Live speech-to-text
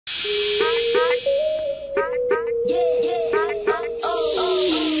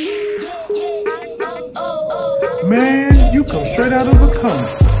Man, you come straight out of a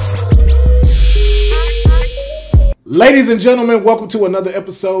comic. Ladies and gentlemen, welcome to another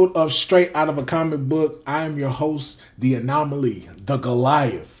episode of Straight Out of a Comic Book. I am your host, the Anomaly, the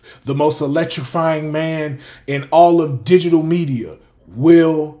Goliath, the most electrifying man in all of digital media,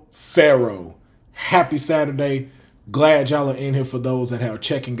 Will Pharaoh. Happy Saturday. Glad y'all are in here for those that are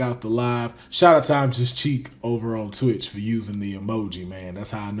checking out the live. Shout out to I'm Just Cheek over on Twitch for using the emoji, man.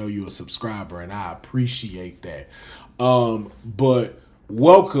 That's how I know you're a subscriber, and I appreciate that. But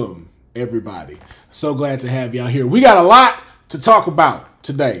welcome, everybody. So glad to have y'all here. We got a lot to talk about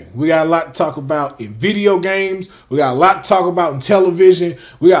today. We got a lot to talk about in video games. We got a lot to talk about in television.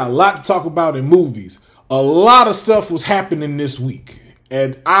 We got a lot to talk about in movies. A lot of stuff was happening this week,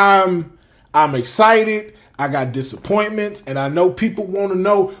 and I'm excited. I got disappointments, and I know people want to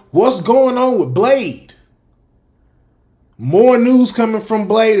know what's going on with Blade. More news coming from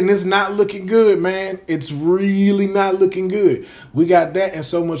Blade, and it's not looking good, man. It's really not looking good. We got that and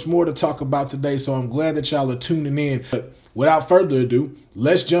so much more to talk about today, so I'm glad that y'all are tuning in. But without further ado,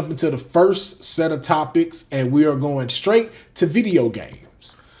 let's jump into the first set of topics, and we are going straight to video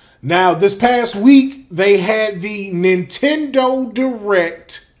games. Now, this past week, they had the Nintendo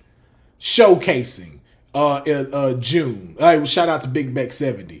Direct showcasing. June. All right, shout out to Big Beck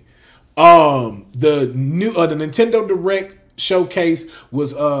 70. The Nintendo Direct showcase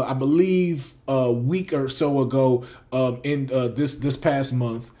was I believe a week or so ago in this past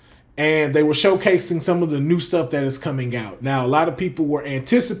month, and they were showcasing some of the new stuff that is coming out. Now, a lot of people were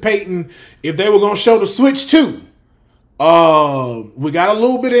anticipating if they were going to show the Switch 2. We got a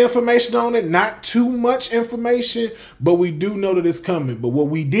little bit of information on it, not too much information, but we do know that it's coming. But what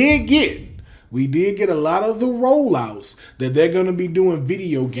we did get a lot of the rollouts that they're going to be doing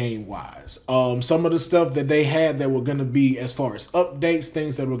video game wise. Some of the stuff that they had that were going to be as far as updates,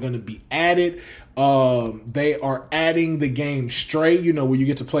 things that were going to be added. They are adding the game Stray, you know, where you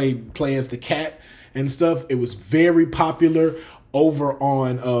get to play as the cat and stuff. It was very popular over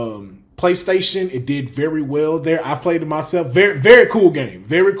on PlayStation. It did very well there. I played it myself. Very, very cool game.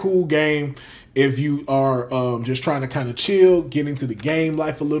 Very cool game. If you are just trying to kind of chill, get into the game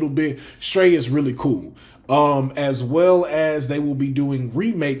life a little bit, Stray is really cool. As well as they will be doing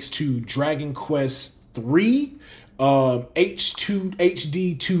remakes to Dragon Quest 3 HD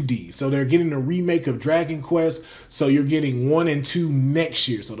 2D. So they're getting a remake of Dragon Quest. So you're getting 1 and 2 next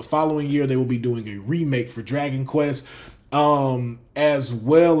year. So the following year, they will be doing a remake for Dragon Quest. As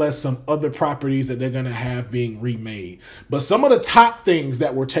well as some other properties that they're going to have being remade. But some of the top things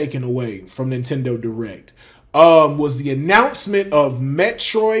that were taken away from Nintendo Direct was the announcement of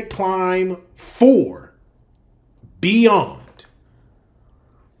Metroid Prime 4 Beyond.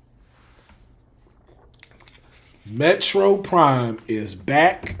 Metroid Prime is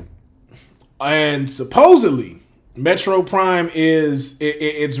back, and supposedly Metroid Prime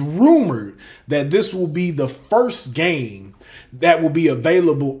it's rumored that this will be the first game that will be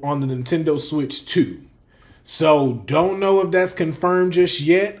available on the Nintendo Switch 2. So don't know if that's confirmed just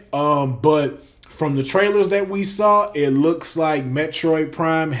yet. But from the trailers that we saw, it looks like Metroid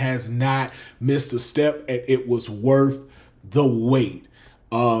Prime has not missed a step, and it was worth the wait.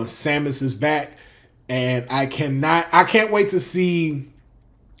 Samus is back, and I can't wait to see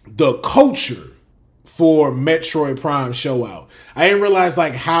the culture for Metroid Prime show out. I didn't realize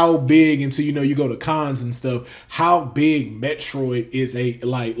like how big until you go to cons and stuff, how big Metroid is a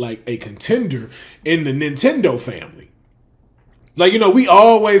contender in the Nintendo family. Like, we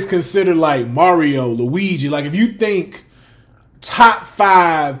always consider like Mario, Luigi, like if you think top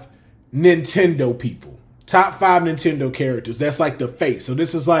 5 Nintendo people, top 5 Nintendo characters, that's like the face. So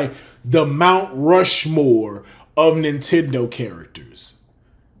this is like the Mount Rushmore of Nintendo characters.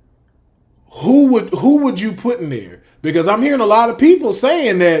 Who would you put in there? Because I'm hearing a lot of people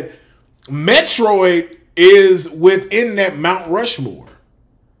saying that Metroid is within that Mount Rushmore.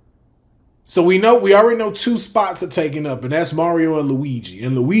 So we already know 2 spots are taken up, and that's Mario and Luigi.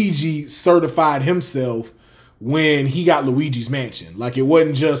 And Luigi certified himself when he got Luigi's Mansion. Like, it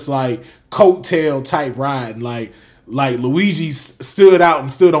wasn't just like coattail type ride. Like Luigi stood out and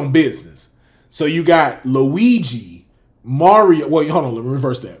stood on business. So you got Luigi, Mario, wait, hold on, let me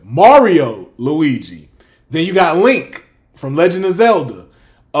reverse that. Mario, Luigi. Then you got Link from Legend of Zelda.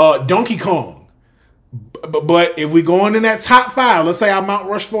 Donkey Kong. But if we go in that top 5, let's say our Mount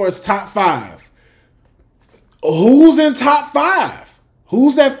Rushmore is top 5. Who's in top 5?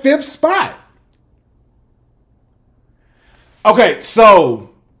 Who's that 5th spot? Okay,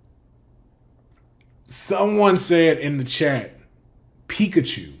 so someone said in the chat,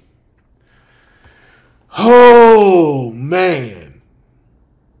 Pikachu. Oh, man.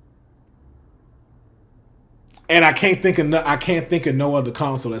 And I can't think of no other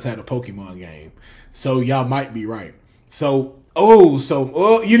console that's had a Pokemon game. So y'all might be right. So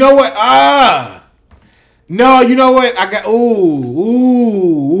you know what? No, you know what? I got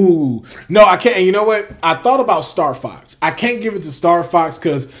No, I can't. And you know what? I thought about Star Fox. I can't give it to Star Fox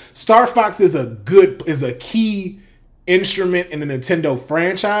because Star Fox is a key instrument in the Nintendo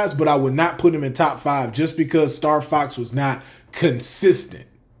franchise, but I would not put him in top 5 just because Star Fox was not consistent.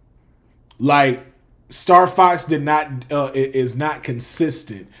 Like Star Fox is not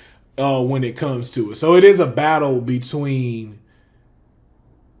consistent when it comes to it. So it is a battle between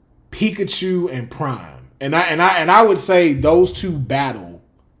Pikachu and Prime. And I would say those two battle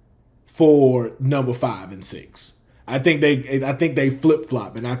for number 5 and 6. I think they flip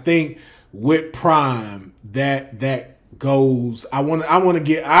flop, and I think with Prime that goes. I want to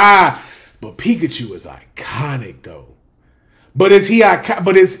get but Pikachu is iconic though. But is he iconic?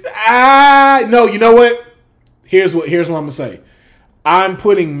 But it's no. You know what? Here's what I'm gonna say. I'm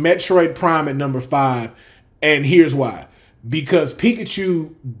putting Metroid Prime at number 5, and here's why. Because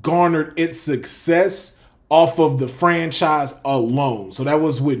Pikachu garnered its success off of the franchise alone. So that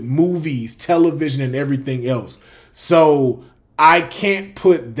was with movies, television, and everything else. So I can't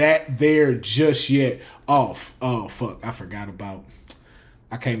put that there just yet. Oh fuck. I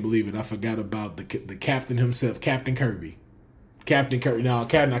can't believe it. I forgot about the captain himself, Captain Kirby. Captain Kirby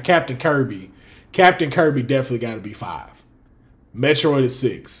definitely got to be 5. Metroid is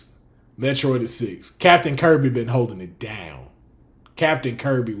 6. Captain Kirby been holding it down. Captain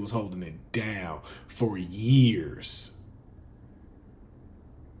Kirby was holding it down for years.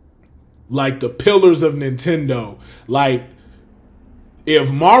 Like the pillars of Nintendo. Like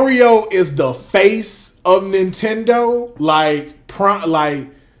if Mario is the face of Nintendo, like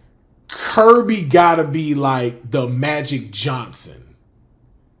Kirby gotta be like the Magic Johnson.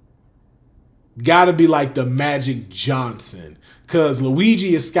 Gotta be like the Magic Johnson. Cause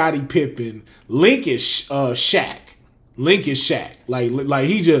Luigi is Scottie Pippen. Link is Shaq. Link is Shaq. Like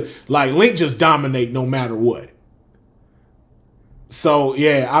Link just dominate no matter what. So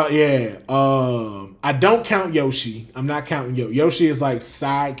I don't count Yoshi. I'm not counting Yoshi. Yoshi is like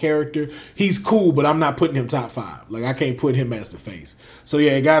side character. He's cool, but I'm not putting him top 5. Like I can't put him as the face. So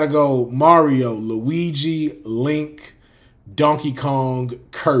yeah, it gotta go Mario, Luigi, Link, Donkey Kong,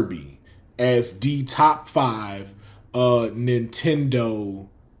 Kirby as the top 5 Nintendo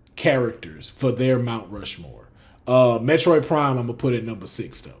characters for their Mount Rushmore. Metroid Prime, I'm gonna put at number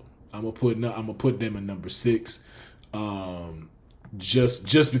 6 though. I'm gonna put them in number 6.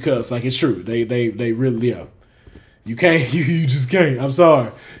 Just because, like, it's true. They really, yeah. You can't, you just can't. I'm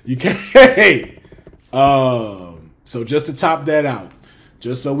sorry. You can't. So just to top that out,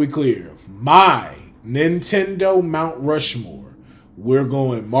 just so we clear, my Nintendo Mount Rushmore, we're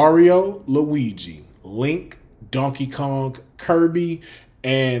going Mario, Luigi, Link, Donkey Kong, Kirby,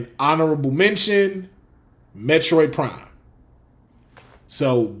 and honorable mention, Metroid Prime.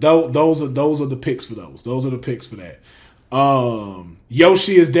 So those are the picks for those. Those are the picks for that.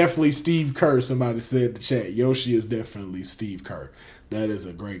 Yoshi is definitely Steve Kerr. Somebody said in the chat. Yoshi is definitely Steve Kerr. That is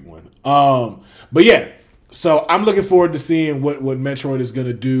a great one. But yeah, so I'm looking forward to seeing what Metroid is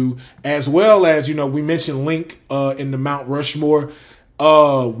gonna do, as well as, you know, we mentioned Link in the Mount Rushmore.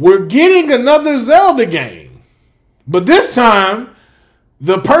 We're getting another Zelda game, but this time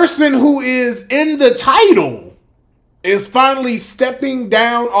the person who is in the title is finally stepping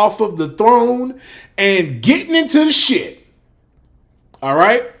down off of the throne and getting into the shit. All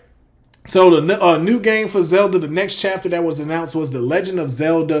right. So the new game for Zelda, the next chapter that was announced was The Legend of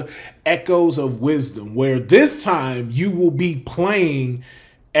Zelda Echoes of Wisdom, where this time you will be playing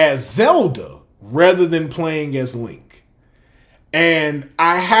as Zelda rather than playing as Link. And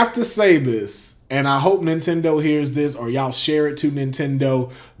I have to say this, and I hope Nintendo hears this or y'all share it to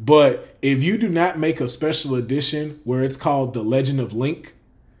Nintendo, but if you do not make a special edition where it's called The Legend of Link,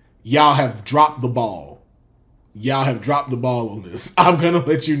 y'all have dropped the ball. Y'all have dropped the ball on this. I'm going to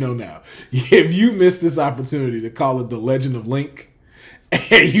let you know now. If you missed this opportunity to call it The Legend of Link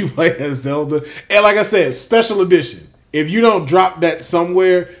and you play as Zelda, and like I said, special edition. If you don't drop that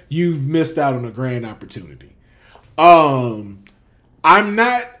somewhere, you've missed out on a grand opportunity. I'm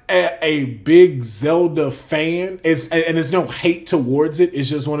not a big Zelda fan. And there's no hate towards it. It's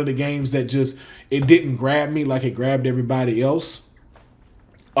just one of the games that it didn't grab me like it grabbed everybody else.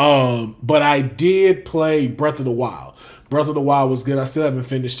 But I did play Breath of the Wild. Breath of the Wild was good. I still haven't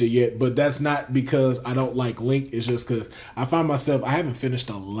finished it yet, but that's not because I don't like Link. It's just because I find myself, I haven't finished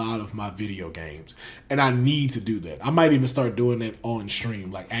a lot of my video games, and I need to do that. I might even start doing that on stream,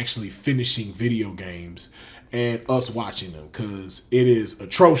 like actually finishing video games and us watching them, because it is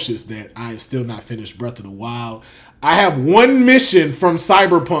atrocious that I have still not finished Breath of the Wild. I have one mission from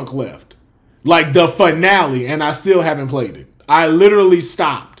Cyberpunk left, like the finale, and I still haven't played it. I literally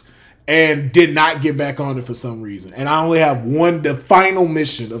stopped and did not get back on it for some reason. And I only have the final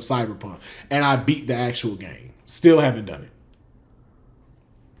mission of Cyberpunk, and I beat the actual game. Still haven't done it.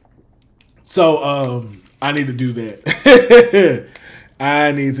 So I need to do that.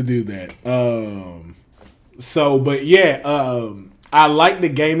 I need to do that. But yeah, I like the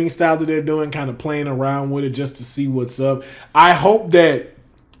gaming style that they're doing, kind of playing around with it just to see what's up. I hope that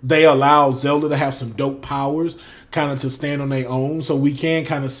they allow Zelda to have some dope powers, kind of to stand on their own, so we can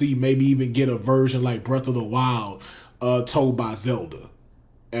kind of see, maybe even get a version like Breath of the Wild told by Zelda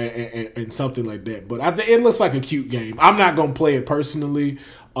and something like that. But I think it looks like a cute game. I'm not going to play it personally,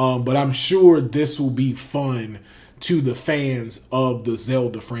 but I'm sure this will be fun to the fans of the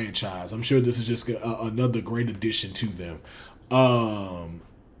Zelda franchise. I'm sure this is just another great addition to them.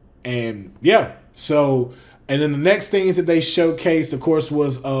 And yeah, so, and then the next things that they showcased, of course,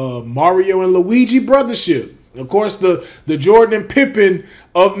 was Mario and Luigi Brothership. Of course, the Jordan and Pippin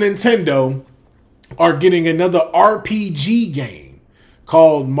of Nintendo are getting another RPG game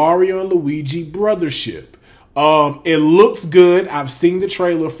called Mario and Luigi Brothership. It looks good. I've seen the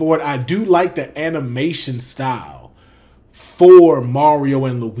trailer for it. I do like the animation style for Mario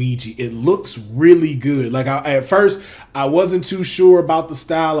and Luigi. It looks really good. Like at first, I wasn't too sure about the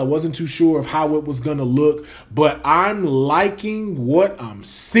style. I wasn't too sure of how it was going to look, but I'm liking what I'm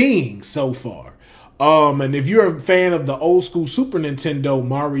seeing so far. And if you're a fan of the old school Super Nintendo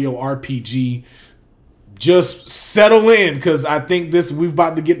Mario RPG, just settle in, because I think we're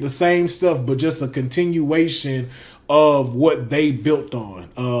about to get the same stuff, but just a continuation of what they built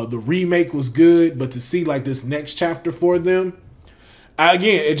on. The remake was good, but to see like this next chapter for them,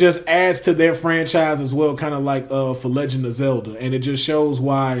 again, it just adds to their franchise as well, kind of like for Legend of Zelda. And it just shows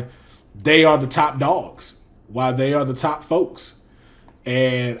why they are the top dogs, why they are the top folks.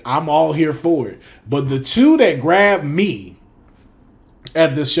 And I'm all here for it. But the two that grabbed me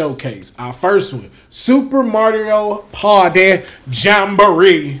at this showcase, our first one, Super Mario Party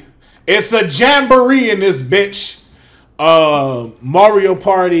Jamboree. It's a jamboree in this bitch. Mario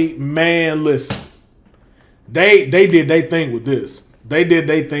Party, man, listen. They did their thing with this. They did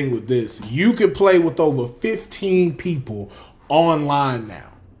their thing with this. You can play with over 15 people online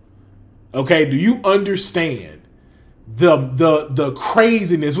now. Okay, do you understand the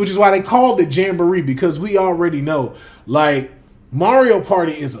craziness, which is why they called it Jamboree, because we already know, like, Mario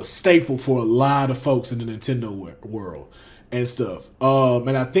Party is a staple for a lot of folks in the Nintendo world and stuff.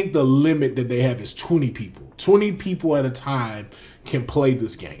 And I think the limit that they have is 20 people. 20 people at a time can play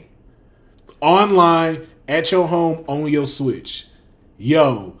this game. Online, at your home, on your Switch.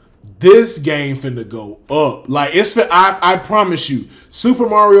 Yo, this game finna go up. Like, it's I promise you, Super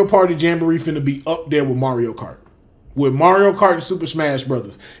Mario Party Jamboree finna be up there with Mario Kart. With Mario Kart and Super Smash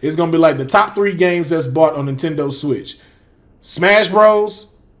Brothers. It's gonna be like the top 3 games that's bought on Nintendo Switch. Smash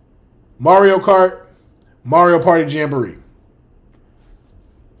Bros, Mario Kart, Mario Party Jamboree.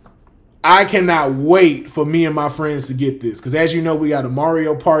 I cannot wait for me and my friends to get this, because as you know, we got a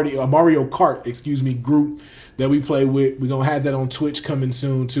Mario Kart, group that we play with. We're gonna have that on Twitch coming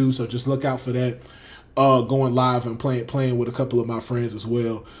soon too, so just look out for that. Going live and playing with a couple of my friends as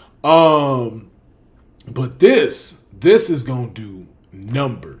well. But this is gonna do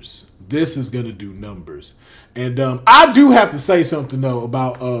numbers. This is gonna do numbers. And I do have to say something though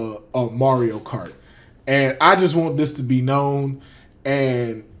about Mario Kart, and I just want this to be known.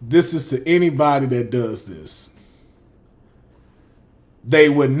 And this is to anybody that does this. They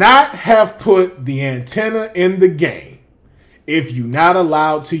would not have put the antenna in the game if you're not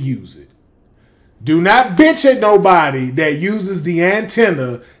allowed to use it. Do not bitch at nobody that uses the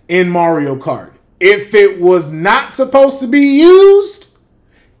antenna in Mario Kart. If it was not supposed to be used,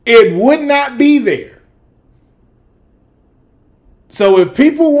 it would not be there. So if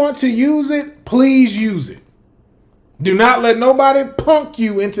people want to use it, please use it. Do not let nobody punk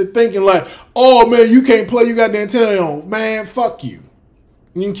you into thinking like, oh man, you can't play, you got the antenna on. Man, fuck you.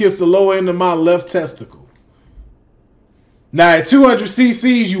 You can kiss the lower end of my left testicle. Now at 200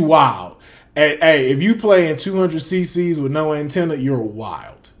 cc's, you wild. Hey, if you play in 200 cc's with no antenna, you're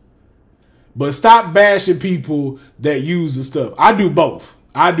wild. But stop bashing people that use the stuff. I do both.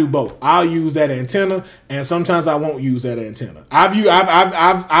 I do both. I'll use that antenna, and sometimes I won't use that antenna. I've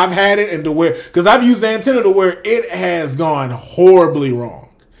had it and to where, because I've used the antenna to where it has gone horribly wrong,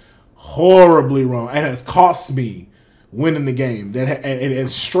 and has cost me winning the game. That it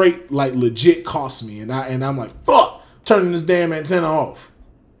has straight like legit cost me, and I'm like, fuck, turning this damn antenna off,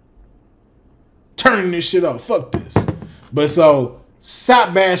 turning this shit off. Fuck this. But so.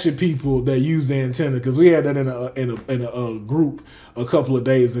 Stop bashing people that use the antenna, because we had that in a group a couple of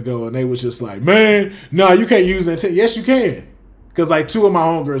days ago, and they was just like, man, no, you can't use the antenna. Yes, you can, because like 2 of my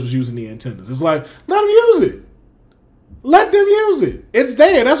homegirls was using the antennas. It's like, let them use it. Let them use it. It's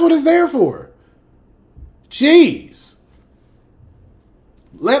there. That's what it's there for. Jeez.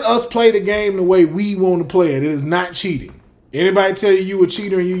 Let us play the game the way we want to play it. It is not cheating. Anybody tell you a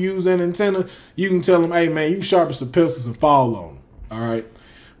cheater and you use an antenna, you can tell them, hey man, you can sharpen some pistols and fall on them. All right,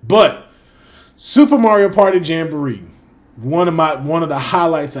 but Super Mario Party Jamboree, one of the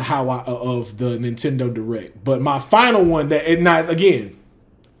highlights of of the Nintendo Direct. But my final one again,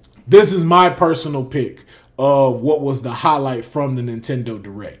 this is my personal pick of what was the highlight from the Nintendo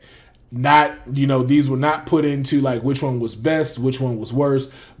Direct. Not, these were not put into like which one was best, which one was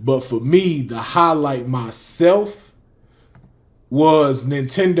worst. But for me, the highlight myself was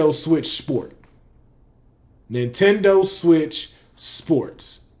Nintendo Switch Sport. Nintendo Switch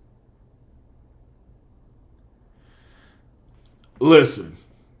Sports. Listen,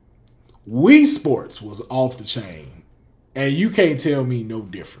 Wii Sports was off the chain, and you can't tell me no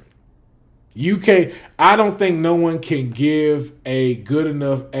different. I don't think no one can give a good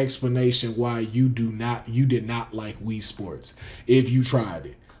enough explanation why you did not like Wii Sports if you tried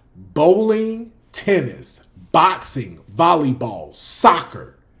it. Bowling, tennis, boxing, volleyball,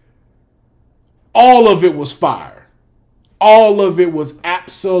 soccer, all of it was fire. All of it was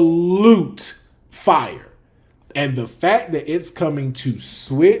absolute fire. And the fact that it's coming to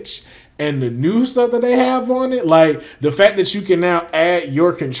Switch and the new stuff that they have on it, like the fact that you can now add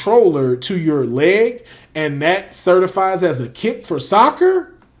your controller to your leg and that certifies as a kick for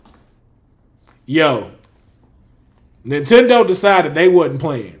soccer. Yo, Nintendo decided they wasn't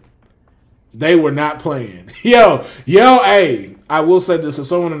playing. They were not playing. Yo, hey, I will say this. So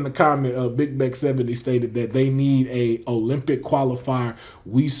someone in the comment, Big Beck 70 stated that they need a Olympic qualifier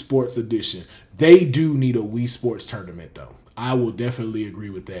Wii Sports edition. They do need a Wii Sports tournament, though. I will definitely agree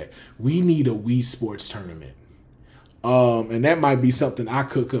with that. We need a Wii Sports tournament. And that might be something I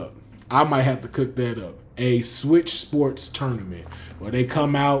cook up. I might have to cook that up. A Switch Sports tournament where they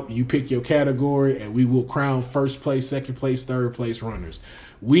come out, you pick your category, and we will crown first place, second place, third place runners.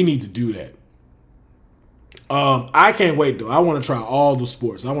 We need to do that. I can't wait though. I want to try all the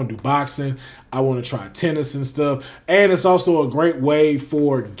sports. I want to do boxing. I want to try tennis and stuff. And it's also a great way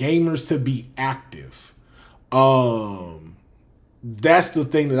for gamers to be active. That's the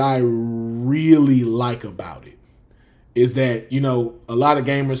thing that I really like about it. Is that, a lot of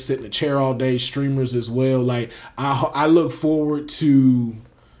gamers sit in a chair all day, streamers as well. Like I look forward to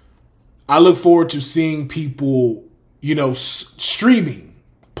seeing people, streaming,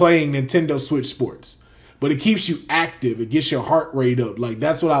 playing Nintendo Switch Sports. But it keeps you active. It gets your heart rate up. Like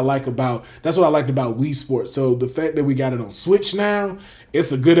that's what I liked about Wii Sports. So the fact that we got it on Switch now,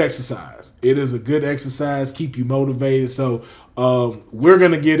 it's a good exercise. It is a good exercise, keep you motivated. So we're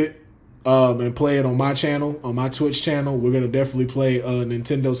gonna get it and play it on my channel, on my Twitch channel. We're gonna definitely play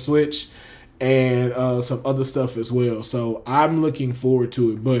Nintendo Switch and some other stuff as well. So I'm looking forward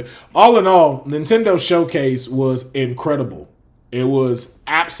to it. But all in all, Nintendo Showcase was incredible. It was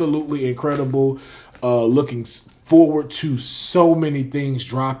absolutely incredible. Looking forward to so many things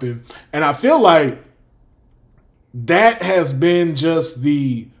dropping. And I feel like that has been just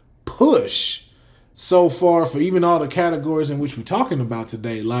the push so far for even all the categories in which we're talking about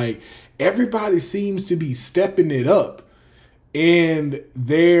today. Like everybody seems to be stepping it up in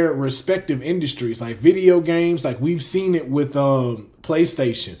their respective industries, like video games. Like we've seen it with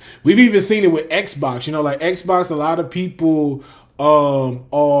PlayStation. We've even seen it with Xbox. Like Xbox, a lot of people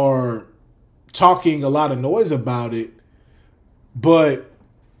are talking a lot of noise about it, but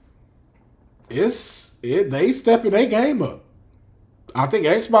they stepping their game up. I think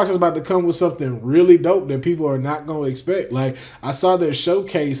Xbox is about to come with something really dope that people are not going to expect. Like I saw their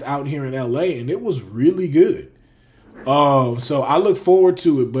showcase out here in LA and it was really good. So I look forward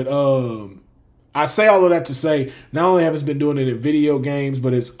to it, but I say all of that to say not only have it been doing it in video games,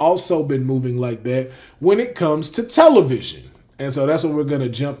 but it's also been moving like that when it comes to television. And so that's what we're going to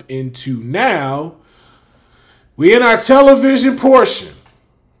jump into now. We in our television portion.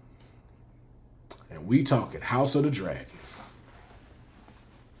 And we talking House of the Dragon.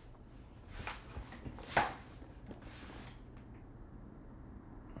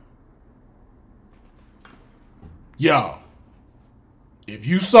 Y'all, if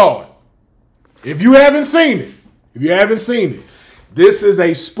you saw it, if you haven't seen it, this is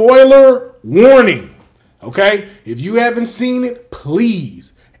a spoiler warning. Okay? If you haven't seen it,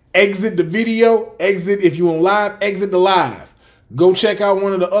 please exit the video, if you on live, exit the live. Go check out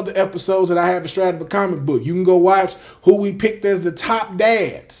one of the other episodes that I have straight out of a comic book. You can go watch who we picked as the top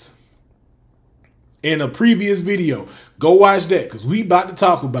dads in a previous video. Go watch that because we about to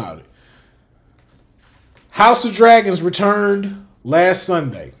talk about it. House of Dragons returned last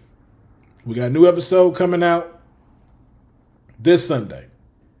Sunday. We got a new episode coming out this Sunday.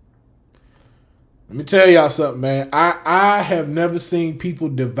 Let me tell y'all something, man. I have never seen people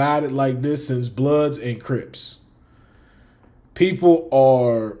divided like this since Bloods and Crips. People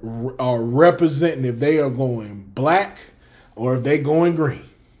are representing if they are going black or if they going green.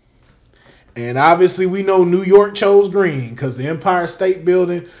 And obviously we know New York chose green because the Empire State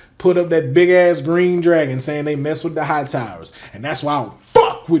Building put up that big ass green dragon saying they mess with the high towers. And that's why I don't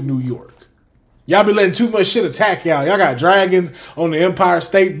fuck with New York. Y'all be letting too much shit attack y'all. Y'all got dragons on the Empire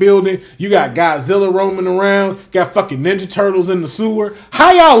State Building. You got Godzilla roaming around. Got fucking Ninja Turtles in the sewer.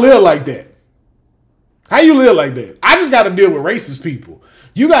 How y'all live like that? How you live like that? I just got to deal with racist people.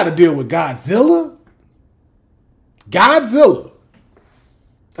 You got to deal with Godzilla? Godzilla.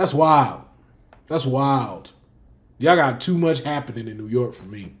 That's wild. That's wild. Y'all got too much happening in New York for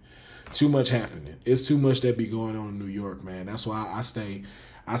me. Too much happening. It's too much that be going on in New York, man. That's why I stay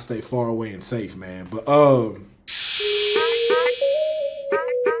far away and safe, man. But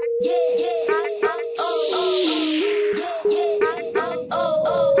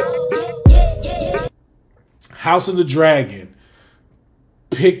House of the Dragon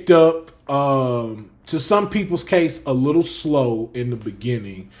picked up to some people's case a little slow in the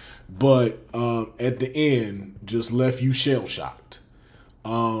beginning, but at the end just left you shell-shocked.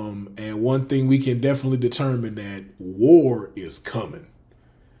 And one thing we can definitely determine that war is coming.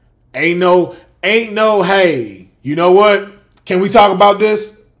 Ain't no, hey, you know what? Can we talk about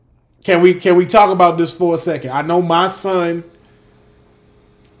this? Can we talk about this for a second? I know my son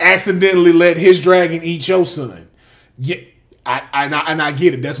accidentally let his dragon eat your son. Yeah, I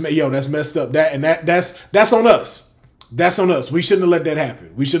get it. That's messed up. That's on us. That's on us. We shouldn't have let that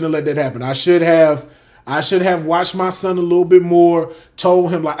happen. We shouldn't have let that happen. I should have watched my son a little bit more,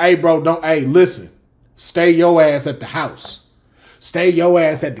 told him like, hey bro, listen, stay your ass at the house. Stay your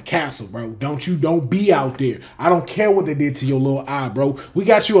ass at the castle, bro. Don't be out there. I don't care what they did to your little eye, bro. We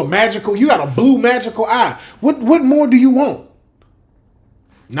got you you got a blue magical eye. What more do you want?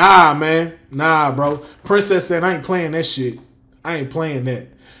 Nah, man. Nah, bro. Princess said, I ain't playing that shit. I ain't playing that.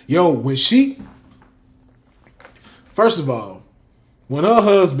 Yo, first of all, when her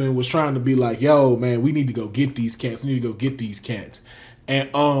husband was trying to be like, yo, man, we need to go get these cats. And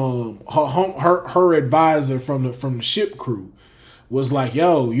her advisor from the ship crew was like,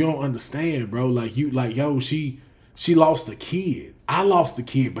 yo, you don't understand, bro. Like, yo, she lost a kid. I lost a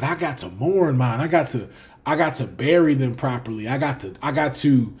kid, but I got to mourn mine. I got to bury them properly. I got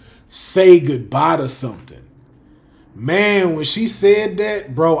to say goodbye to something. Man, when she said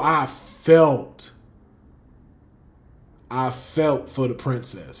that, bro, I felt for the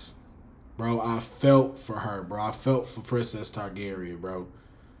princess. Bro, I felt for her, bro. I felt for Princess Targaryen, bro.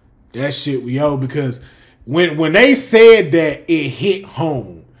 That shit, yo, because when they said that, it hit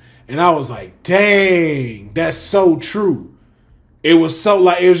home. And I was like, dang, that's so true. It was so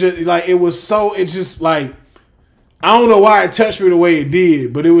like, it's just like, I don't know why it touched me the way it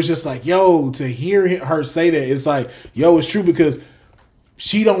did, but it was just like, yo, to hear her say that, it's like, yo, it's true because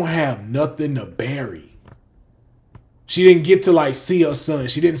she don't have nothing to bury. She didn't get to like see her son.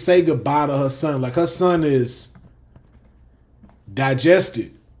 She didn't say goodbye to her son. Like her son is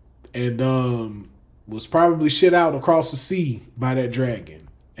digested and was probably shit out across the sea by that dragon.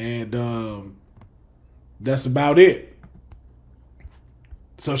 And that's about it.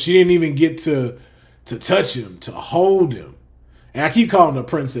 So she didn't even get to touch him, to hold him. And I keep calling her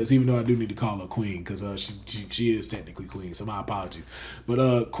princess, even though I do need to call her queen, because she is technically queen, so my apologies.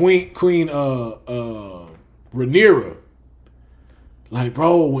 But Queen Rhaenyra, like,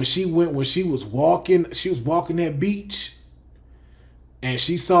 bro, when she was walking that beach, and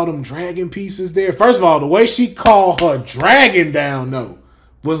she saw them dragon pieces there. First of all, the way she called her dragon down, though,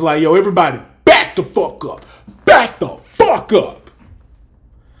 was like, yo, everybody back the fuck up. Back the fuck up.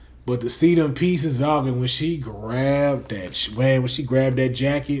 But to see them pieces, dog, and when she grabbed that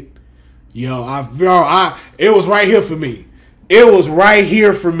jacket, yo, it was right here for me. It was right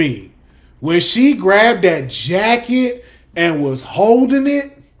here for me. When she grabbed that jacket and was holding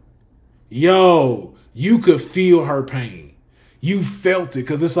it, yo, you could feel her pain. You felt it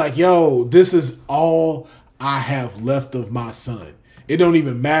because it's like, yo, this is all I have left of my son. It don't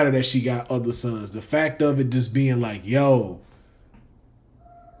even matter that she got other sons. The fact of it just being like, yo,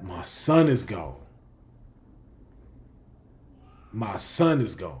 my son is gone. My son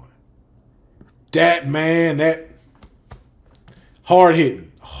is gone. That, man, that hard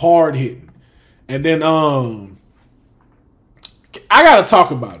hitting. And then I gotta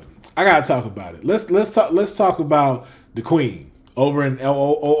talk about it. Let's talk about the queen over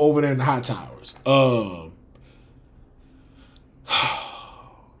there in the high towers.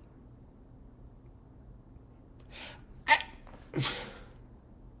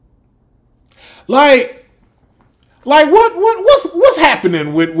 What's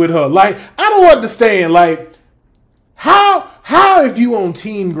happening with her? Like, I don't understand. Like, how if you on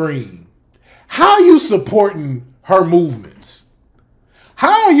Team Green, how are you supporting her movements?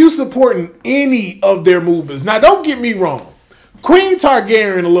 How are you supporting any of their movements? Now, don't get me wrong. Queen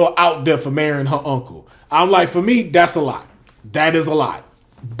Targaryen a little out there for marrying her uncle. I'm like, for me, that's a lot. That is a lot.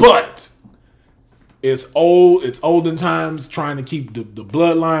 But it's olden times, trying to keep the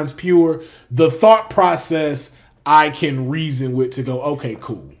bloodlines pure. The thought process I can reason with to go, okay,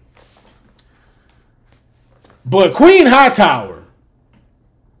 cool. But Queen Hightower,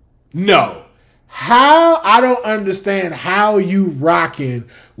 no. I don't understand how you rocking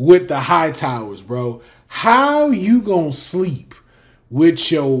with the Hightowers, bro. How you gonna sleep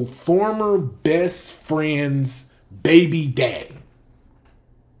with your former best friend's baby daddy?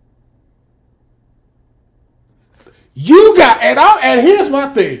 You got, and here's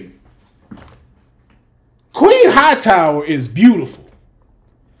my thing. Queen Hightower is beautiful.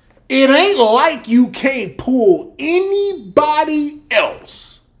 It ain't like you can't pull anybody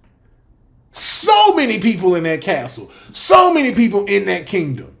else. So many people in that castle. So many people in that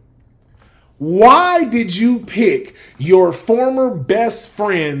kingdom. Why did you pick your former best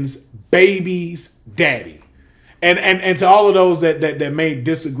friend's baby's daddy? And to all of those that may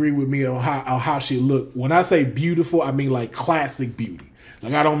disagree with me on how she looked, when I say beautiful, I mean like classic beauty.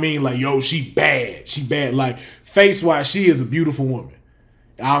 Like, I don't mean like, yo, she bad. She bad. Like, face-wise, she is a beautiful woman.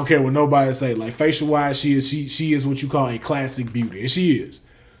 I don't care what nobody say. Like, facial-wise, she is what you call a classic beauty. And she is.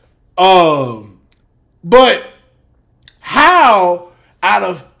 But how out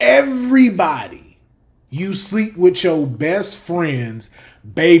of everybody you sleep with your best friend's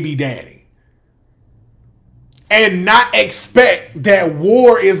baby daddy and not expect that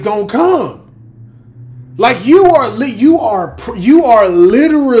war is gonna come? Like, you are literally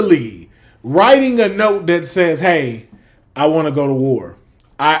writing a note that says, hey, I want to go to war.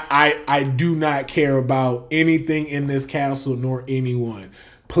 I do not care about anything in this castle nor anyone.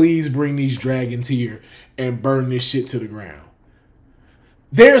 Please bring these dragons here and burn this shit to the ground.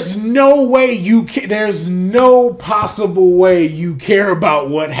 There's no way there's no possible way you care about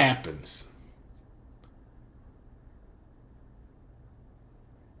what happens.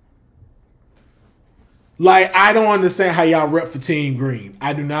 Like, I don't understand how y'all rep for Team Green.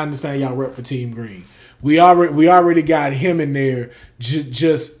 I do not understand y'all rep for Team Green. We already got him in there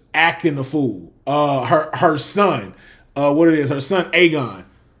just acting a fool. Her son, her son Aegon.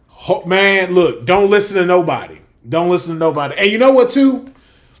 Man, look, don't listen to nobody. Don't listen to nobody. And you know what, too?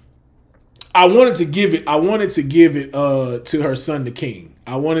 I wanted to give it to her son, the king.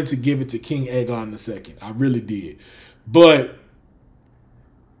 I wanted to give it to King Aegon II. I really did. But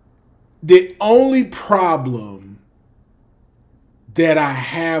the only problem that I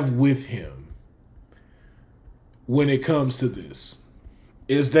have with him when it comes to this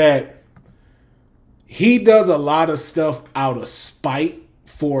is that he does a lot of stuff out of spite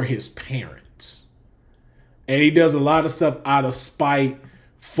for his parents. And he does a lot of stuff out of spite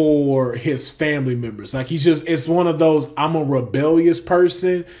for his family members. Like, it's one of those, I'm a rebellious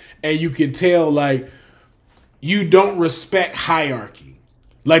person, and you can tell, like, you don't respect hierarchy.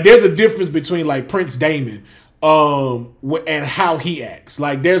 Like, there's a difference between, like, Prince Daemon and how he acts.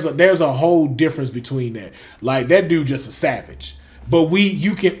 Like, there's a whole difference between that. Like, that dude just a savage. But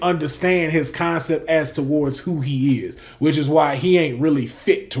you can understand his concept as towards who he is, which is why he ain't really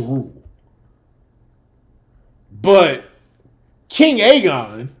fit to rule. But King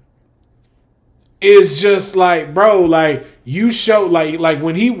Aegon is just like, bro, like, you show, like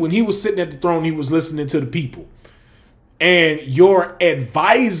when he was sitting at the throne, he was listening to the people. And your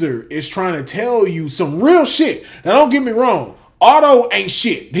advisor is trying to tell you some real shit. Now, don't get me wrong. Otto ain't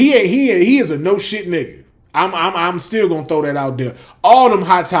shit. He is a no shit nigga. I'm still gonna throw that out there. All them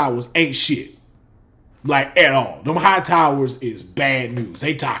Hightowers ain't shit. Like, at all. Them Hightowers is bad news.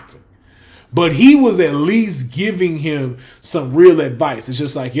 They toxic. But he was at least giving him some real advice. It's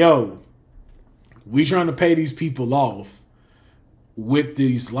just like, yo, we trying to pay these people off. with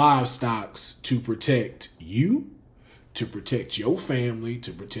these livestock to protect you, to protect your family,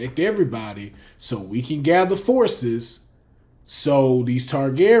 to protect everybody, so we can gather forces so these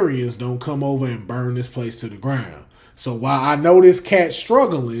Targaryens don't come over and burn this place to the ground. So while I know this cat's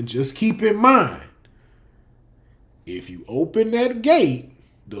struggling, just keep in mind, if you open that gate,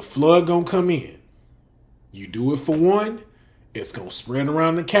 the flood gonna come in. You do it for one, it's gonna spread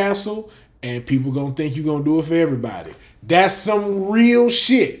around the castle, and people gonna think you're gonna do it for everybody. That's some real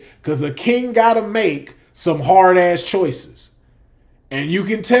shit, because a king gotta make some hard ass choices. And you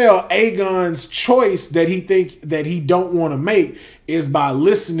can tell Aegon's choice that he don't want to make is by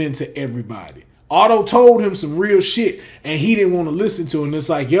listening to everybody. Otto told him some real shit and he didn't want to listen to it. And it's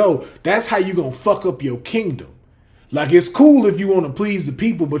like, yo, that's how you gonna fuck up your kingdom. Like, it's cool if you want to please the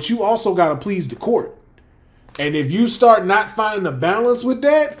people, but you also got to please the court. And if you start not finding a balance with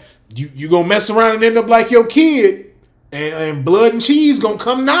that, you gonna mess around and end up like your kid, and blood and cheese gonna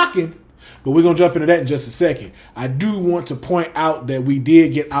come knocking. But we're going to jump into that in just a second. I do want to point out that we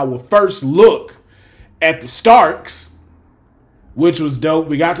did get our first look at the Starks, which was dope.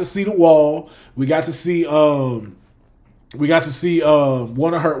 We got to see the wall. We got to see one of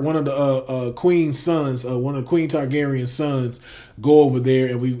the Queen's sons, one of the Queen Targaryen's sons go over there,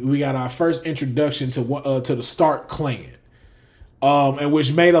 and we got our first introduction to the Stark clan. And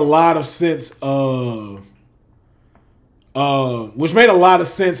which made a lot of sense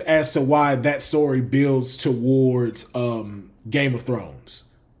as to why that story builds towards Game of Thrones,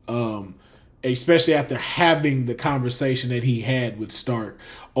 especially after having the conversation that he had with Stark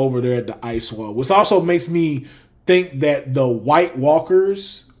over there at the Ice Wall, which also makes me think that the White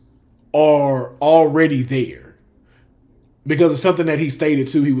Walkers are already there, because it's something that he stated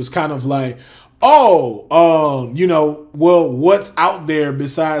too. He was kind of like, well, what's out there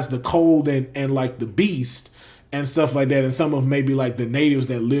besides the cold and like the beast and stuff like that, and some of maybe like the natives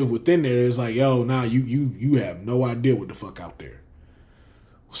that live within there. It's like, yo, nah, you have no idea what the fuck out there.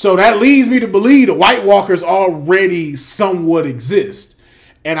 So that leads me to believe the White Walkers already somewhat exist.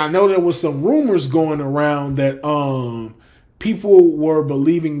 And I know there was some rumors going around that people were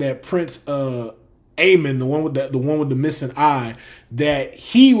believing that Prince Aemon, the one with the missing eye, that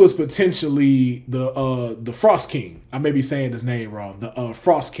he was potentially the Frost King. I may be saying his name wrong. The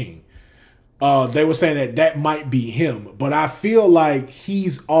Frost King. They were saying that might be him, but I feel like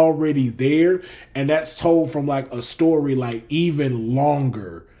he's already there, and that's told from like a story like even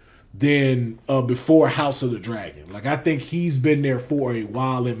longer than before House of the Dragon. Like, I think he's been there for a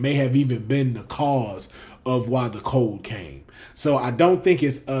while and may have even been the cause of why the cold came. So I don't think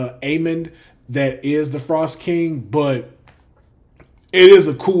it's Aemon that is the Frost King, but it is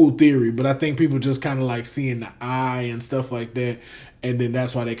a cool theory. But I think people just kind of like seeing the eye and stuff like that, and then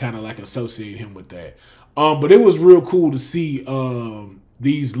that's why they kind of like associate him with that. But it was real cool to see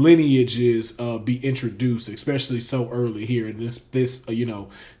these lineages be introduced, especially so early here, and this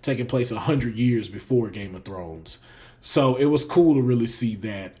taking place 100 years before Game of Thrones. So it was cool to really see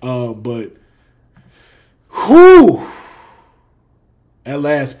that. But whew, that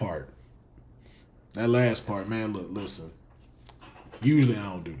last part, man. Look, listen. Usually I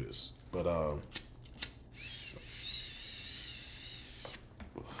don't do this, but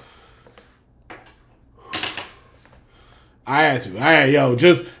I had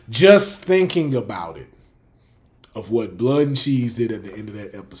to. Just thinking about it, of what Blood and Cheese did at the end of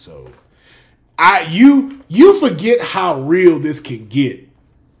that episode. You forget how real this can get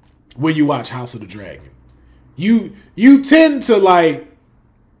when you watch House of the Dragon. You tend to like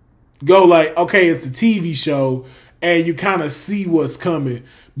go like, okay, it's a TV show, and you kind of see what's coming.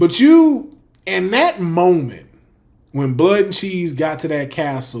 But you, in that moment, when Blood and Cheese got to that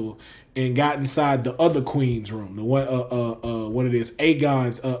castle and got inside the other queen's room, the one, what it is,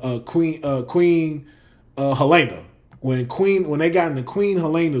 Aegon's Queen Helena. When they got into Queen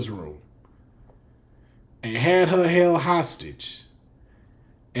Helena's room and had her held hostage,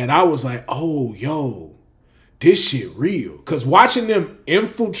 and I was like, oh, yo, this shit real. Because watching them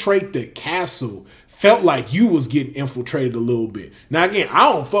infiltrate the castle felt like you was getting infiltrated a little bit. Now, again,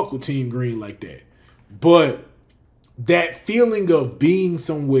 I don't fuck with Team Green like that. But that feeling of being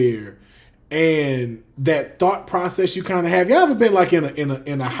somewhere and that thought process you kind of have. You ever been like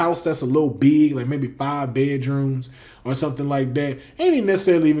in a house that's a little big, like maybe 5 bedrooms or something like that? Ain't even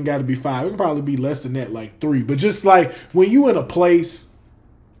necessarily even got to be 5. It can probably be less than that, like 3. But just like when you in a place,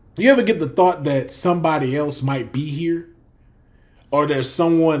 you ever get the thought that somebody else might be here? Or there's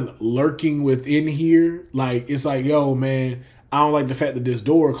someone lurking within here? Like, it's like, yo, man, I don't like the fact that this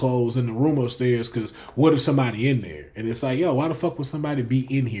door closed in the room upstairs, because what if somebody in there? And it's like, yo, why the fuck would somebody be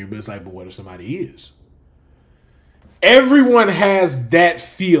in here? But it's like, but what if somebody is? Everyone has that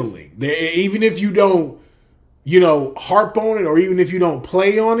feeling. Even if you don't, harp on it, or even if you don't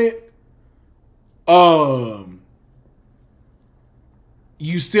play on it,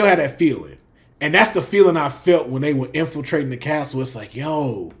 you still have that feeling. And that's the feeling I felt when they were infiltrating the castle. It's like,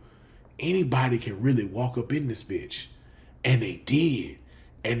 yo, anybody can really walk up in this bitch. And they did.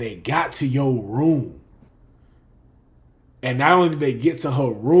 And they got to your room. And not only did they get to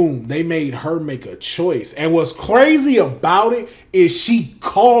her room, they made her make a choice. And what's crazy about it is she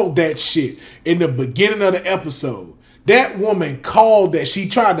called that shit in the beginning of the episode. That woman called that. She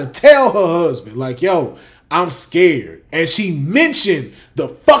tried to tell her husband, like, yo, I'm scared. And she mentioned the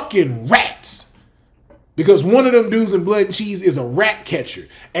fucking rats. Because one of them dudes in Blood and Cheese is a rat catcher.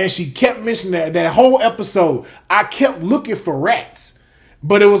 And she kept mentioning that whole episode. I kept looking for rats.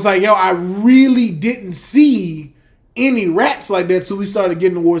 But it was like, yo, I really didn't see any rats like that till we started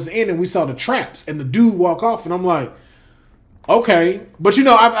getting towards the end and we saw the traps and the dude walk off, and I'm like, okay. But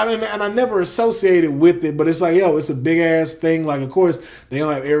I never associated with it, but it's like, yo, it's a big ass thing. Like, of course, they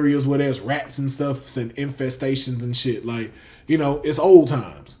don't have areas where there's rats and stuff and infestations and shit. Like, it's old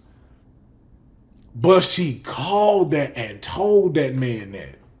times. But she called that and told that man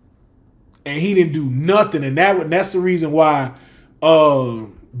that. And he didn't do nothing. And that's the reason why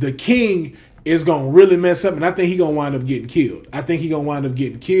the king is going to really mess up. And I think he going to wind up getting killed. I think he going to wind up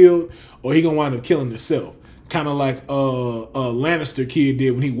getting killed, or he going to wind up killing himself. Kind of like Lannister kid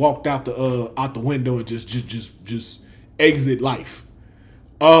did when he walked out the window and just exit life.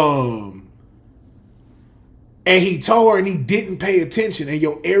 And he told her, and he didn't pay attention, and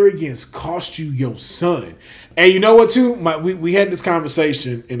your arrogance cost you your son. And you know what, too? We had this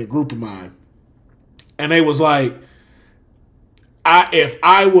conversation in a group of mine, and they was like, if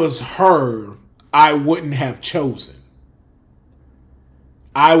I was her, I wouldn't have chosen.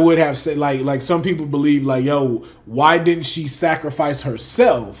 I would have said, like some people believe, like, yo, why didn't she sacrifice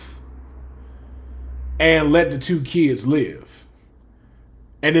herself and let the two kids live?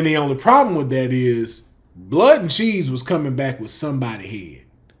 And then the only problem with that is Blood and Cheese was coming back with somebody's head,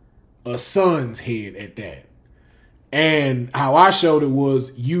 a son's head at that. And how I showed it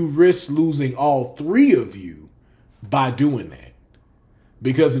was, you risk losing all three of you by doing that.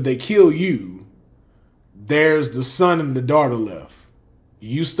 Because if they kill you, there's the son and the daughter left.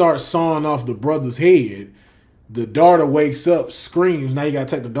 You start sawing off the brother's head, the daughter wakes up, screams, now you got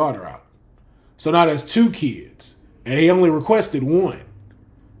to take the daughter out. So now there's two kids, and he only requested one.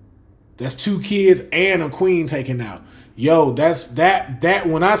 That's two kids and a queen taken out. Yo, that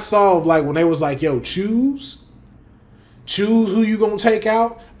when I saw, like, when they was like, yo, choose who you gonna take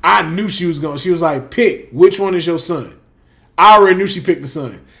out, I knew she was like, pick, which one is your son? I already knew she picked the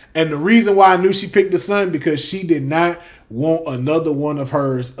son. And the reason why I knew she picked the son, because she did not want another one of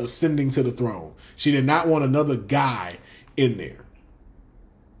hers ascending to the throne. She did not want another guy in there.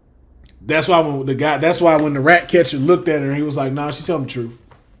 That's why when the rat catcher looked at her, he was like, nah, she telling the truth.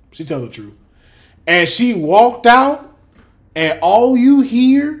 She telling the truth. And she walked out, and all you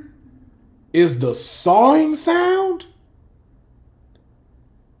hear is the sawing sound.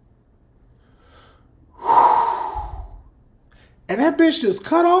 And that bitch just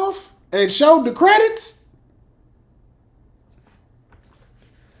cut off and showed the credits.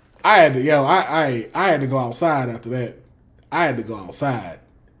 I had to go outside after that. I had to go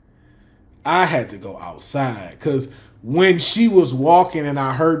outside because when she was walking and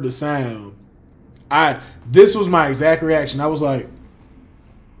I heard the sound, this was my exact reaction. I was like,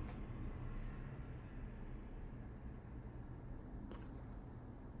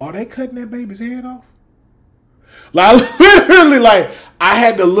 are they cutting that baby's head off? Like, literally, like, I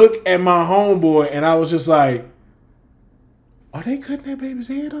had to look at my homeboy and I was just like, are they cutting that baby's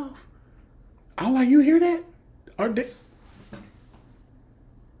head off? I was like, you hear that? Are they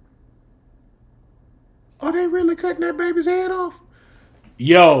really cutting that baby's head off?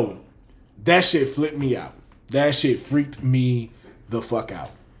 Yo, that shit flipped me out. That shit freaked me the fuck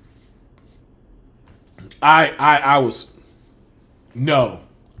out. Man,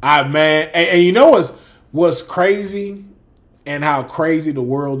 and you know what's crazy and how crazy the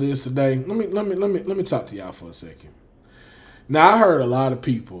world is today? Let me talk to y'all for a second. Now, I heard a lot of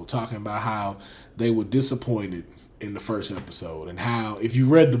people talking about how they were disappointed in the first episode and how, if you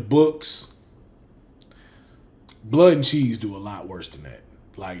read the books, Blood and Cheese do a lot worse than that.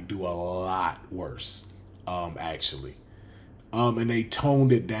 Like, do a lot worse, actually. And they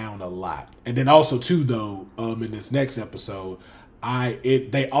toned it down a lot. And then also, too, though, in this next episode,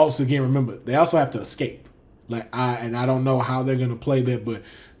 they also, again, remember, they also have to escape. I don't know how they're gonna play that, but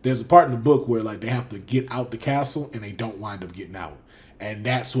there's a part in the book where, like, they have to get out the castle and they don't wind up getting out, and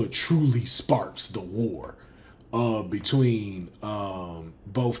that's what truly sparks the war. between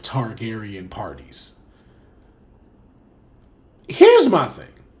both Targaryen parties. Here's my thing.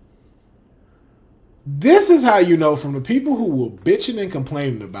 This is how you know from the people who were bitching and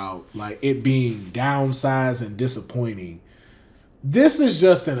complaining about like it being downsized and disappointing. This is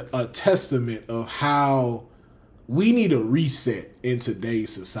just a testament of how we need a reset in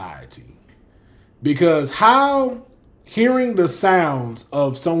today's society. Because how hearing the sounds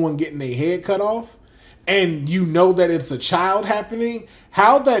of someone getting their head cut off and you know that it's a child happening,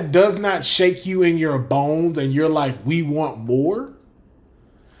 how that does not shake you in your bones and you're like, we want more,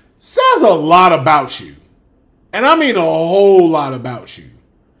 says a lot about you. And I mean a whole lot about you.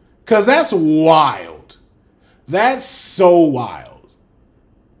 Because that's wild. That's so wild.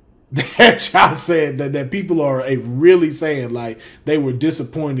 That y'all said that people are really saying like they were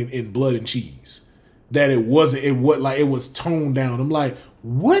disappointed in Blood and Cheese. That it was toned down. I'm like,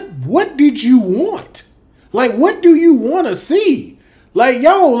 what did you want? Like, what do you want to see? Like,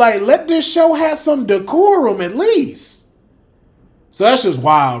 yo, like, let this show have some decorum at least. So that's just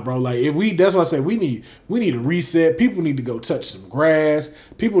wild, bro. Like, that's why I say we need a reset. People need to go touch some grass.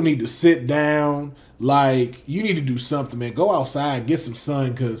 People need to sit down. Like, you need to do something, man. Go outside, get some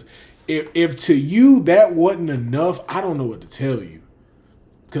sun, because if to you that wasn't enough, I don't know what to tell you.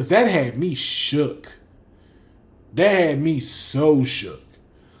 Because that had me shook. That had me so shook.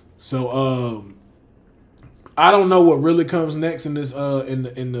 So, I don't know what really comes next in this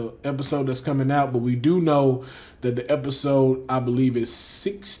in the episode that's coming out, but we do know that the episode, I believe, is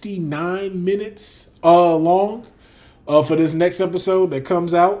 69 minutes long for this next episode that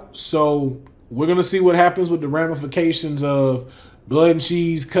comes out. So we're gonna see what happens with the ramifications of Blood and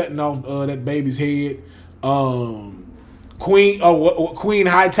Cheese cutting off that baby's head. Queen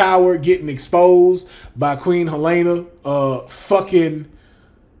Hightower getting exposed by Queen Helena. Fucking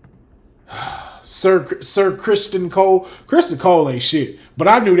Sir Kristen Cole. Kristen Cole ain't shit, but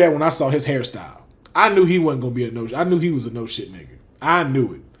I knew that when I saw his hairstyle. I knew he wasn't gonna be I knew he was a no shit nigga. I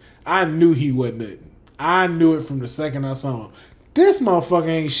knew it. I knew he wasn't nothing. I knew it from the second I saw him. This motherfucker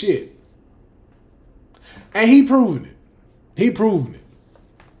ain't shit, and he proving it. He proving it.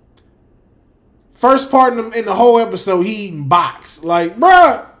 First part in the whole episode, he eating box. Like,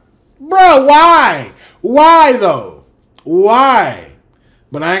 bruh, why? Why though? Why?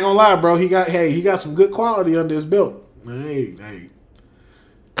 But I ain't gonna lie, bro. He got some good quality under his belt. Hey.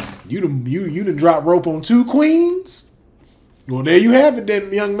 You done drop rope on 2 queens. Well, there you have it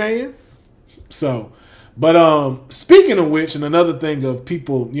then, young man. So, but speaking of which, and another thing of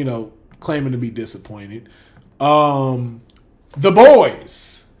people, you know, claiming to be disappointed, The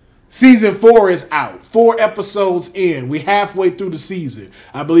Boys season 4 is out. 4 episodes in. We halfway through the season,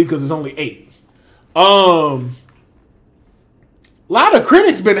 I believe, because it's only 8. A lot of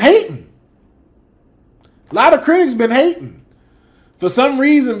critics been hating. For some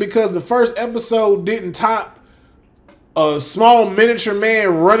reason, because the first episode didn't top a small miniature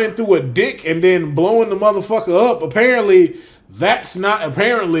man running through a dick and then blowing the motherfucker up. Apparently,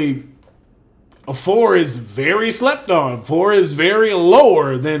 4 is very slept on. 4 is very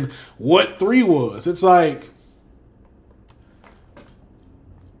lower than what 3 was. It's like,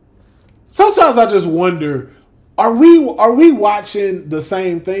 sometimes I just wonder, are we watching the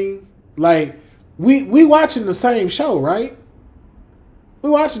same thing? Like, we watching the same show, right? We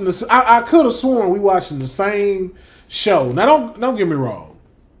watching this. I could have sworn we watching the same show. Now, don't get me wrong.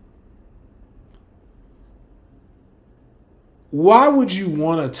 Why would you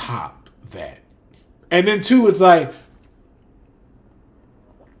want to top that? And then 2, it's like,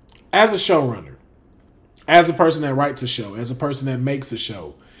 as a showrunner, as a person that writes a show, as a person that makes a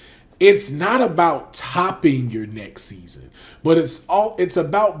show, it's not about topping your next season, but it's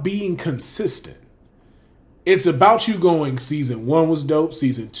about being consistent. It's about you going, season 1 was dope,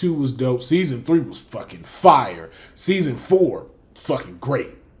 season 2 was dope, season 3 was fucking fire, season 4 fucking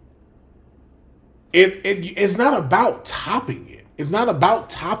great. It's not about topping it. It's not about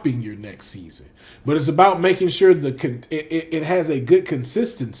topping your next season, but it's about making sure it has a good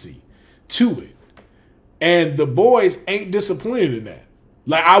consistency to it. And The Boys ain't disappointed in that.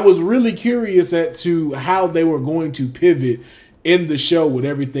 Like, I was really curious as to how they were going to pivot in the show with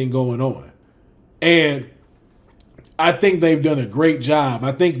everything going on. And I think they've done a great job.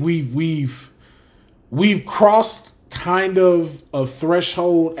 I think we've crossed kind of a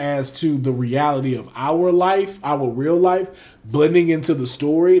threshold as to the reality of our life, our real life, blending into the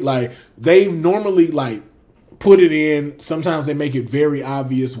story. Like, they've normally like put it in. Sometimes they make it very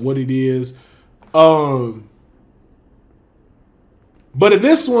obvious what it is. But in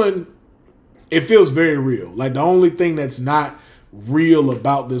this one, it feels very real. Like, the only thing that's not real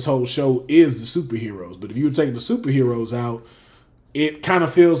about this whole show is the superheroes. But if you take the superheroes out, it kind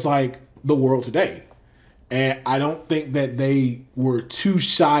of feels like the world today. And I don't think that they were too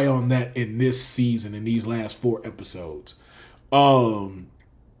shy on that in this season, in these last 4 episodes.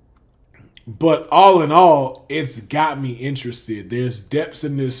 But all in all, it's got me interested. There's depths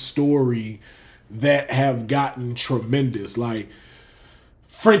in this story that have gotten tremendous. Like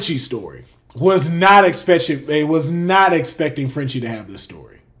Frenchie's story was not expecting. They was not expecting Frenchie to have this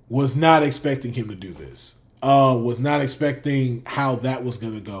story. Was not expecting him to do this. Was not expecting how that was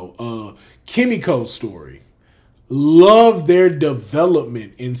gonna go. Kimiko's story. Love their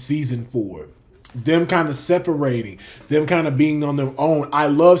development in season 4. Them kind of separating, them kind of being on their own. I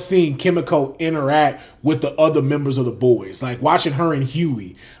love seeing Kimiko interact with the other members of the boys. Like watching her and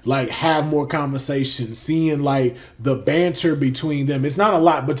Huey like have more conversation, seeing like the banter between them. It's not a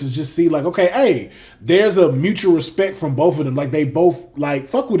lot, but to just see like, okay, hey, there's a mutual respect from both of them. Like they both like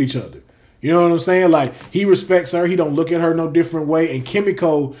fuck with each other. You know what I'm saying? Like he respects her. He don't look at her no different way. And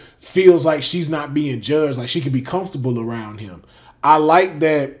Kimiko feels like she's not being judged. Like she can be comfortable around him. I like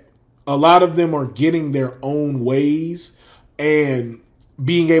that. A lot of them are getting their own ways and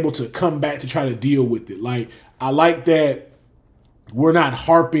being able to come back to try to deal with it. Like, I like that we're not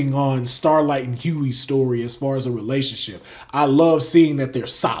harping on Starlight and Huey's story as far as a relationship. I love seeing that they're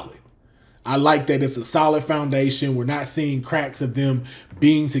solid. I like that it's a solid foundation. We're not seeing cracks of them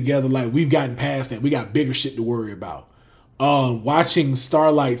being together. Like, we've gotten past that. We got bigger shit to worry about. Watching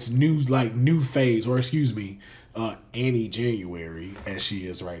Starlight's new phase, or excuse me, Annie January, as she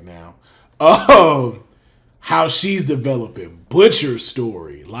is right now. How she's developing. Butcher's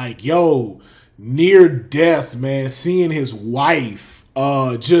story. Like, yo, near death, man. Seeing his wife.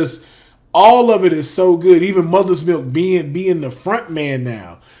 Just all of it is so good. Even Mother's Milk being the front man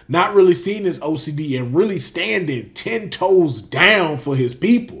now. Not really seeing his OCD and really standing 10 toes down for his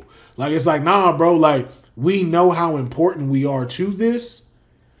people. Like, it's like, nah, bro, like, we know how important we are to this.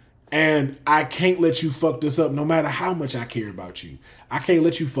 And I can't let you fuck this up no matter how much I care about you. I can't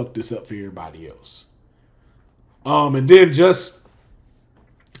let you fuck this up for everybody else. And then just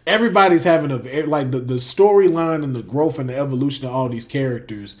everybody's having like the storyline and the growth and the evolution of all these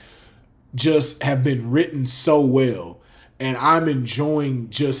characters just have been written so well. And I'm enjoying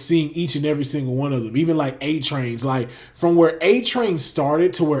just seeing each and every single one of them. Even like A-Train's, like from where A-Train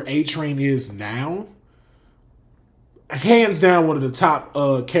started to where A-Train is now. Hands down, one of the top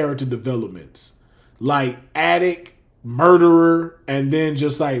character developments. Like addict, murderer, and then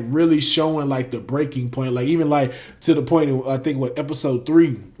just like really showing like the breaking point. Like even like to the point in, I think what episode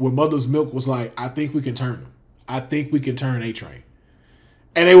 3 where Mother's Milk was like, I think we can turn him. I think we can turn A-Train.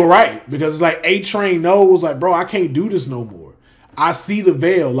 And they were right, because it's like A-Train knows like, bro, I can't do this no more. I see the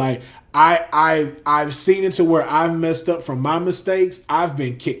veil. Like I've seen it to where I've messed up from my mistakes. I've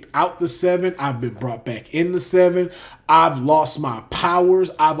been kicked out the 7. I've been brought back in the 7. I've lost my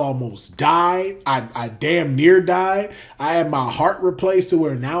powers. I've almost died. I damn near died. I had my heart replaced to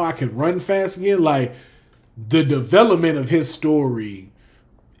where now I can run fast again. Like the development of his story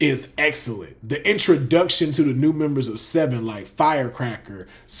is excellent. The introduction to the new members of 7, like Firecracker,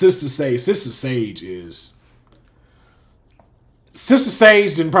 Sister Sage. Sister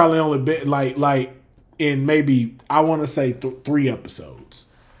Sage didn't probably only been like in maybe I want to say 3 episodes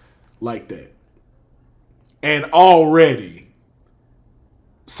like that. And already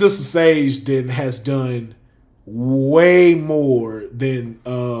Sister Sage has done way more than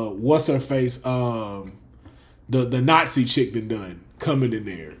what's her face the Nazi chick done coming in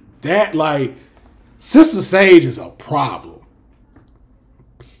there. That like Sister Sage is a problem.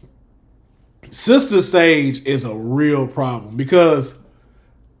 Sister Sage is a real problem because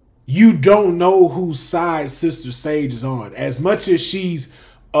you don't know whose side Sister Sage is on. As much as she's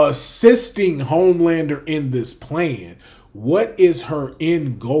assisting Homelander in this plan, what is her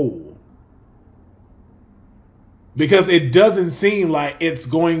end goal? Because it doesn't seem like it's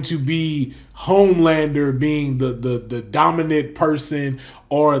going to be Homelander being the dominant person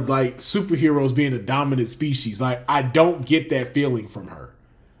or like superheroes being the dominant species. Like, I don't get that feeling from her.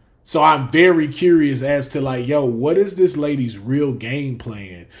 So I'm very curious as to like, yo, what is this lady's real game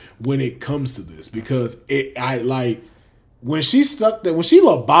plan when it comes to this? Because when she told Deep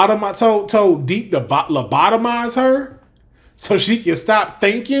to lobotomize her so she can stop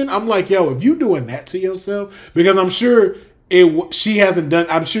thinking, I'm like, yo, if you doing that to yourself, because I'm sure she's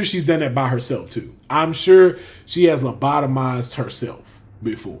done that by herself too. I'm sure she has lobotomized herself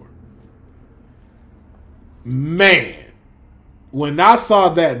before. Man. When I saw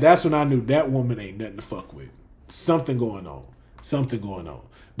that, that's when I knew that woman ain't nothing to fuck with. Something going on. something going on.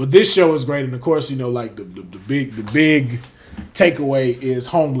 But this show is great, and of course, you know, like the big takeaway is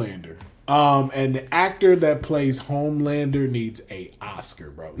Homelander. And the actor that plays Homelander needs a Oscar,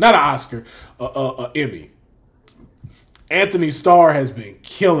 bro. Not an Oscar, a Emmy. Anthony Starr has been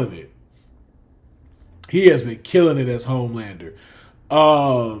killing it. He has been killing it as Homelander.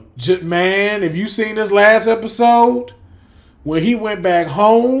 Man, if you seen this last episode when he went back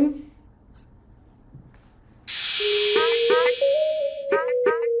home.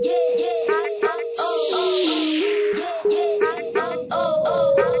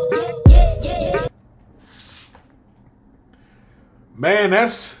 Man,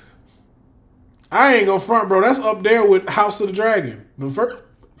 I ain't gonna front, bro. That's up there with House of the Dragon. The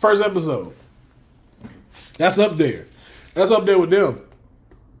first episode. That's up there. That's up there with them.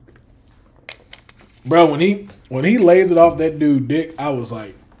 Bro, when he lays it off that dude dick, I was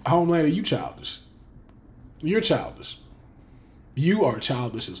like, Homelander, you childish. You're childish. You are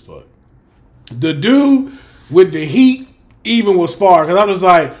childish as fuck. The dude with the heat even was far, because I was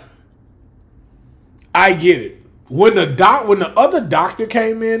like, I get it. When the other doctor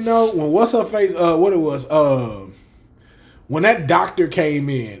came in though, when what's her face, when that doctor came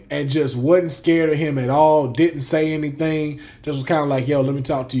in and just wasn't scared of him at all, didn't say anything, just was kind of like, yo, let me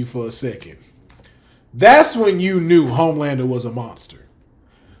talk to you for a second. That's when you knew Homelander was a monster.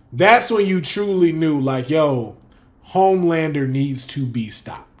 That's when you truly knew, like, yo, Homelander needs to be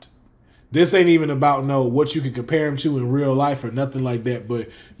stopped. This ain't even about what you can compare him to in real life or nothing like that, but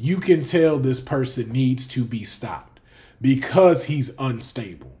you can tell this person needs to be stopped because he's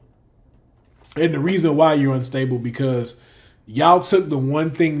unstable. And the reason why you're unstable, because y'all took the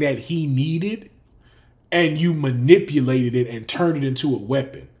one thing that he needed and you manipulated it and turned it into a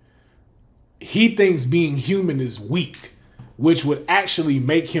weapon. He thinks being human is weak, which would actually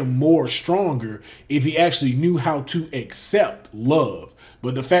make him more stronger if he actually knew how to accept love.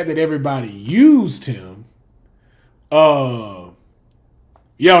 But the fact that everybody used him, I'm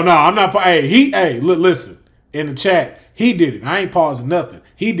not. Listen, in the chat, he did it. I ain't pausing nothing.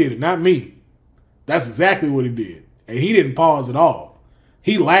 He did it, not me. That's exactly what he did. And he didn't pause at all.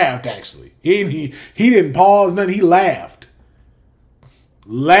 He laughed, actually. He didn't pause, nothing. He laughed.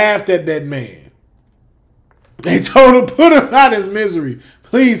 Laughed at that man. They told him, put him out of his misery.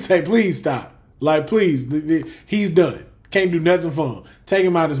 Please stop. Like, please, he's done. Can't do nothing for him. Take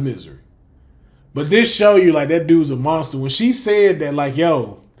him out of his misery. But this show you, like, that dude's a monster. When she said that, like,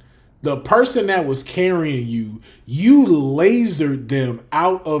 yo, the person that was carrying you, you lasered them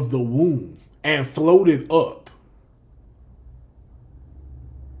out of the womb and floated up.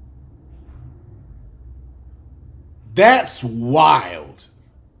 That's wild.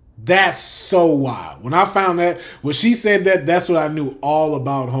 That's so wild. When I found that, when she said that, that's what I knew all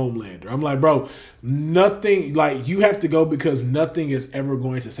about Homelander. I'm like, bro, nothing, like, you have to go because nothing is ever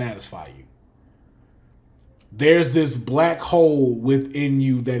going to satisfy you. There's this black hole within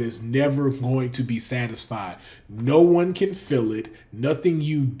you that is never going to be satisfied. No one can fill it. Nothing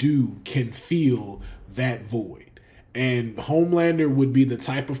you do can fill that void. And Homelander would be the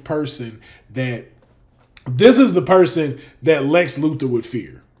type of person that, this is the person that Lex Luthor would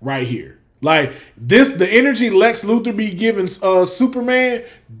fear. Right here. Like this, the energy Lex Luthor be giving Superman,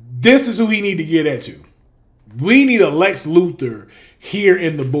 this is who he need to get at to. We need a Lex Luthor here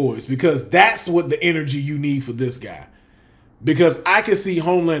in the boys because that's what the energy you need for this guy. Because I can see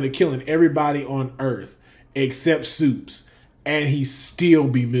Homelander killing everybody on Earth except Supes and he still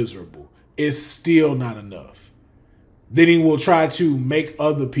be miserable. It's still not enough. Then he will try to make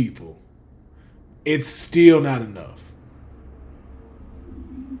other people. It's still not enough.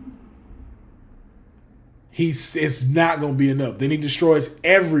 It's not going to be enough. Then he destroys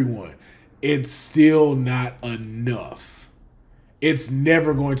everyone. It's still not enough. It's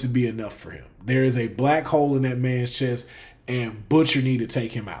never going to be enough for him. There is a black hole in that man's chest and Butcher need to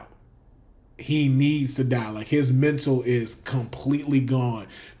take him out. He needs to die. Like his mental is completely gone.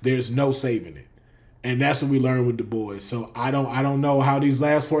 There's no saving it. And that's what we learned with the boys. So I don't know how these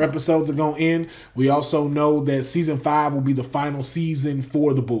last 4 episodes are going to end. We also know that season 5 will be the final season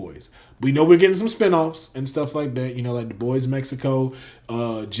for the boys. We know we're getting some spinoffs and stuff like that. You know, like the Boys Mexico,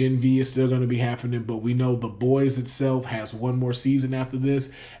 Gen V is still going to be happening. But we know the Boys itself has one more season after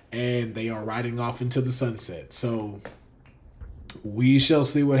this. And they are riding off into the sunset. So we shall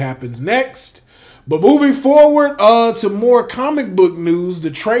see what happens next. But moving forward to more comic book news,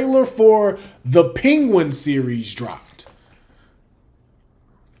 the trailer for the Penguin series dropped.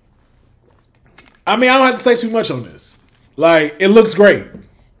 I mean, I don't have to say too much on this. Like, it looks great.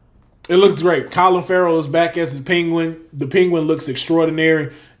 It looks great. Colin Farrell is back as the Penguin. The Penguin looks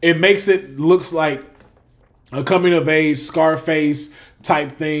extraordinary. It makes it looks like a coming of age Scarface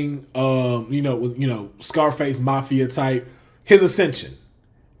type thing. Scarface mafia type. His ascension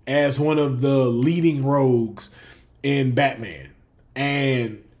as one of the leading rogues in Batman,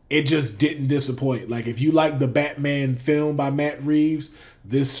 and it just didn't disappoint. Like, if you like the Batman film by Matt Reeves,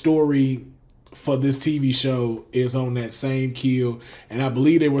 this story for this TV show is on that same keel. And I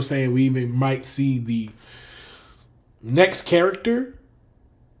believe they were saying we even might see the next character.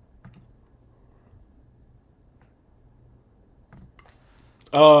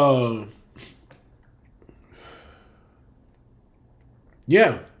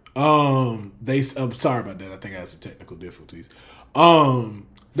 Yeah. Sorry about that. I think I had some technical difficulties.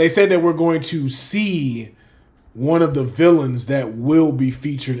 They said that we're going to see one of the villains that will be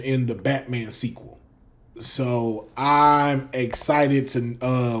featured in the Batman sequel. So I'm excited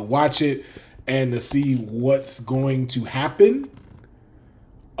to watch it and to see what's going to happen.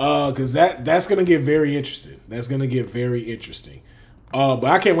 Because that's going to get very interesting. That's going to get very interesting. But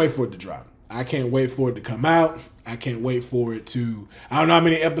I can't wait for it to drop. I can't wait for it to come out. I can't wait for it to... I don't know how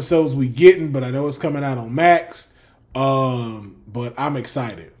many episodes we getting, but I know it's coming out on Max. But I'm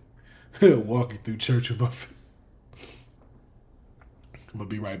excited. Walking through church with my... I'm going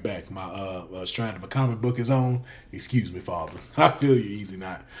to be right back. My strand of a comic book is on. Excuse me, Father. I feel you, easy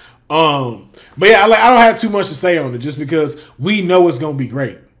not. But yeah, I don't have too much to say on it just because we know it's going to be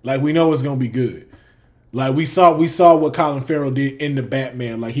great. Like, we know it's going to be good. Like, we saw what Colin Farrell did in the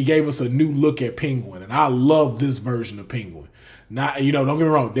Batman. Like, he gave us a new look at Penguin, and I love this version of Penguin. Not, don't get me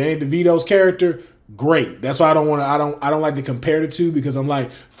wrong, Danny DeVito's character, great. That's why I don't like to compare the two, because I'm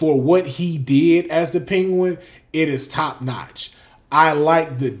like, for what he did as the Penguin, it is top notch. I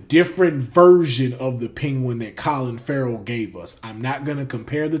like the different version of the Penguin that Colin Farrell gave us. I'm not going to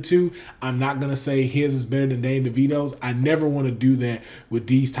compare the two. I'm not going to say his is better than Danny DeVito's. I never want to do that with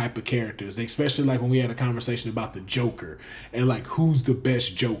these type of characters, especially like when we had a conversation about the Joker and like who's the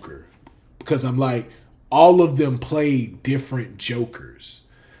best Joker. Because I'm like, all of them play different Jokers.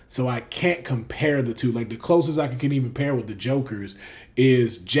 So I can't compare the two. Like, the closest I can even pair with the Jokers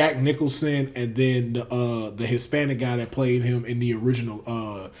is Jack Nicholson and then the Hispanic guy that played him in the original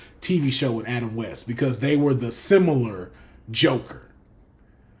TV show with Adam West, because they were the similar Joker.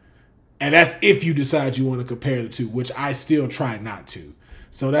 And that's if you decide you want to compare the two, which I still try not to.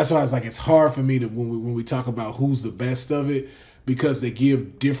 So that's why it's like, it's hard for me to, when we talk about who's the best of it, because they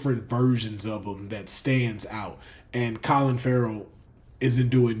give different versions of them that stands out. And Colin Farrell isn't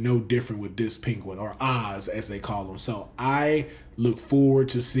doing no different with this Penguin, or Oz as they call him. So I look forward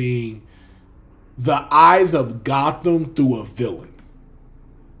to seeing the eyes of Gotham through a villain,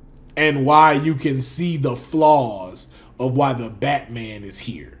 and why you can see the flaws of why the Batman is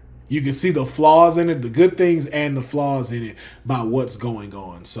here. You can see the flaws in it, the good things and the flaws in it, by what's going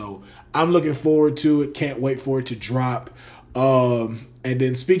on. So I'm looking forward to it. Can't wait for it to drop. And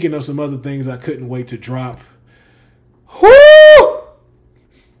then, speaking of some other things I couldn't wait to drop, whoo!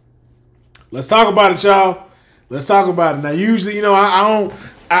 Let's talk about it, y'all. Let's talk about it. Now, usually,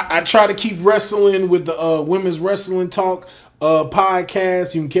 I try to keep wrestling with the Women's Wrestling Talk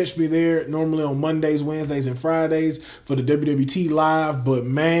podcast. You can catch me there normally on Mondays, Wednesdays, and Fridays for the WWT Live. But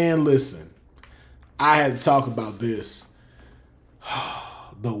man, listen, I had to talk about this.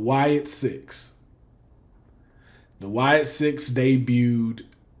 The Wyatt Six. The Wyatt Six debuted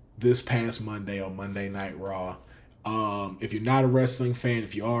this past Monday on Monday Night Raw. If you're not a wrestling fan,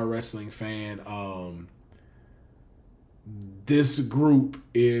 if you are a wrestling fan, this group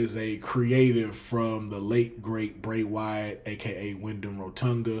is a creative from the late great Bray Wyatt, aka Wyndham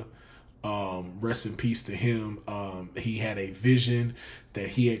Rotunda. Rest in peace to him. He had a vision that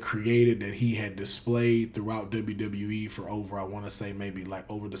he had created, that he had displayed throughout WWE for over, I want to say maybe like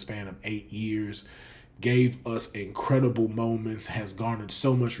over the span of 8 years. Gave us incredible moments, has garnered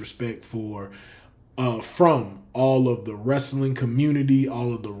so much respect from all of the wrestling community,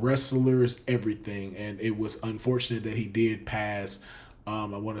 all of the wrestlers, everything. And it was unfortunate that he did pass, I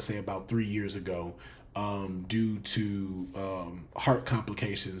want to say about 3 years ago, due to heart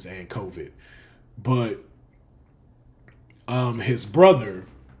complications and COVID. But his brother,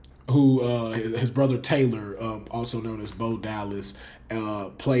 his brother Taylor, also known as Bo Dallas,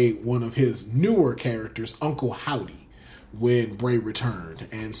 played one of his newer characters, Uncle Howdy, when Bray returned.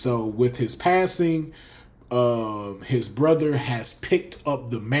 And so with his passing, his brother has picked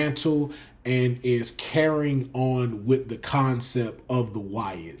up the mantle and is carrying on with the concept of the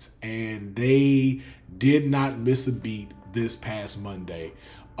Wyatts. And they did not miss a beat this past Monday.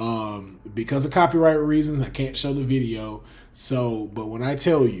 Because of copyright reasons, I can't show the video. So, but when I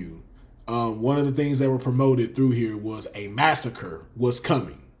tell you, one of the things that were promoted through here was a massacre was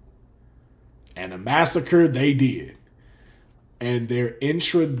coming. And a massacre they did. And their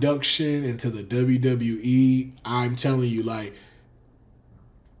introduction into the WWE, I'm telling you, like,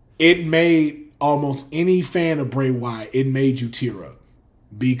 it made almost any fan of Bray Wyatt, it made you tear up.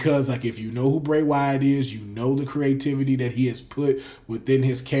 Because, like, if you know who Bray Wyatt is, you know the creativity that he has put within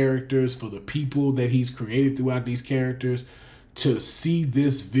his characters for the people that he's created throughout these characters, to see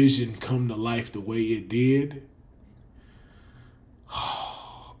this vision come to life the way it did,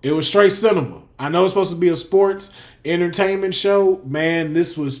 it was straight cinema. I know it's supposed to be a sports entertainment show. Man,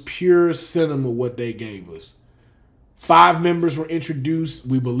 this was pure cinema what they gave us. 5 members were introduced.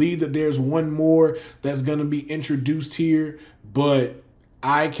 We believe that there's one more that's going to be introduced here. But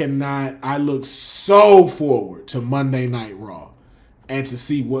I look so forward to Monday Night Raw and to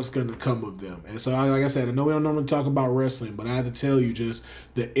see what's going to come of them. And so, like I said, I know we don't normally talk about wrestling, but I had to tell you just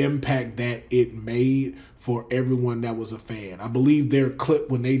the impact that it made for everyone that was a fan. I believe their clip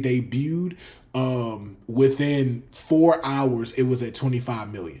when they debuted, within 4 hours, it was at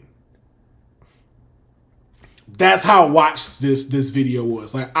 25 million. That's how watched this video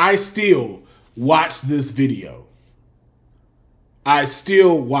was. Like, I still watch this video. And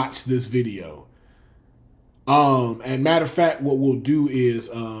matter of fact, what we'll do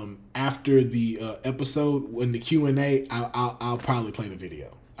is after the episode, when the Q&A, I'll probably play the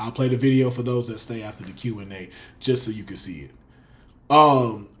video. I'll play the video for those that stay after the Q&A, just so you can see it.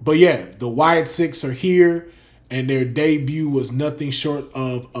 But yeah, the Wyatt Six are here, and their debut was nothing short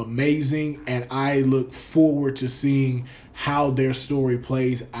of amazing. And I look forward to seeing how their story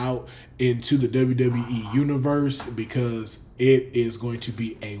plays out into the WWE universe, because it is going to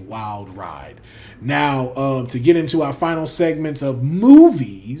be a wild ride. Now, to get into our final segments of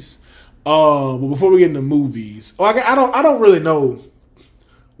movies, but before we get into movies, I don't really know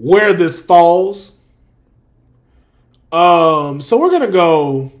where this falls. So we're gonna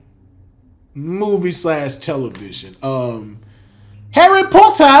go movie / television. Harry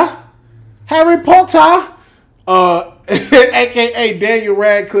Potter, aka Daniel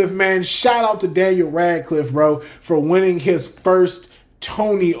Radcliffe, man. Shout out to Daniel Radcliffe, bro, for winning his first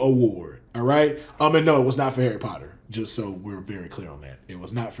Tony Award. All right. And no, it was not for Harry Potter. Just so we're very clear on that. It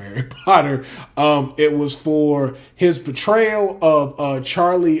was not for Harry Potter. It was for his portrayal of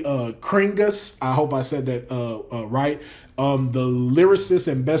Charlie Kringus. I hope I said that right. The lyricist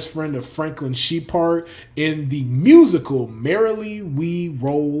and best friend of Franklin Shepherd in the musical Merrily We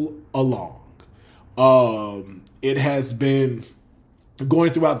Roll Along. It has been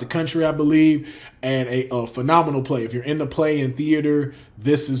going throughout the country, I believe, and a phenomenal play. If you're in the play in theater,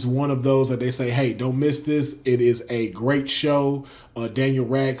 this is one of those that they say, hey, don't miss this. It is a great show. Daniel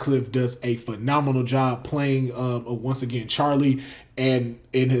Radcliffe does a phenomenal job playing, once again, Charlie. And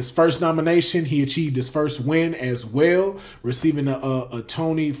in his first nomination, he achieved his first win as well, receiving a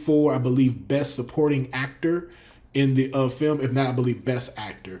Tony for, I believe, Best Supporting Actor in the film, if not, I believe, Best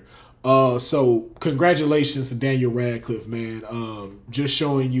Actor. So congratulations to Daniel Radcliffe, man. Just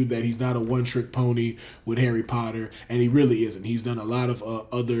showing you that he's not a one-trick pony with Harry Potter, and he really isn't. He's done a lot of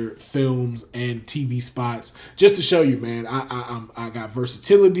other films and TV spots just to show you, man, I got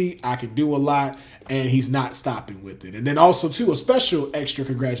versatility. I can do a lot, and he's not stopping with it. And then also, too, a special extra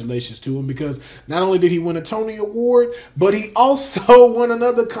congratulations to him, because not only did he win a Tony Award, but he also won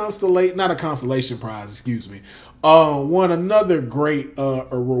another consolation prize, excuse me. Won another great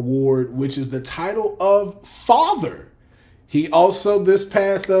reward, which is the title of Father. He also this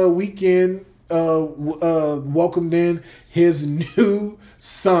past weekend welcomed in his new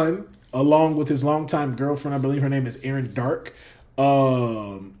son along with his longtime girlfriend. I believe her name is Erin Dark.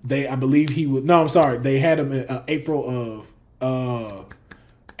 They had him in April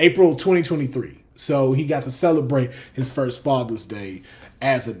 2023. So he got to celebrate his first Father's Day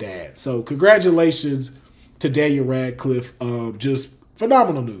as a dad. So congratulations to Daniel Radcliffe. Just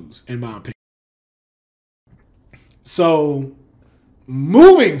phenomenal news, in my opinion. So,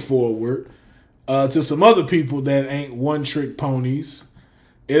 moving forward to some other people that ain't one-trick ponies,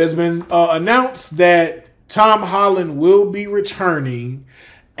 it has been announced that Tom Holland will be returning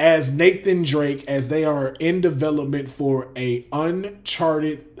as Nathan Drake, as they are in development for a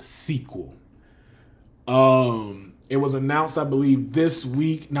Uncharted sequel. It was announced, I believe, this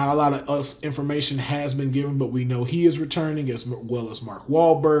week. Not a lot of information has been given, but we know he is returning, as well as Mark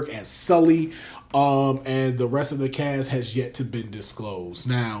Wahlberg as Sully, and the rest of the cast has yet to been disclosed.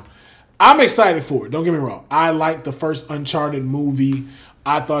 Now, I'm excited for it. Don't get me wrong. I liked the first Uncharted movie.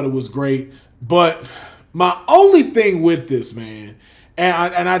 I thought it was great. But my only thing with this, man,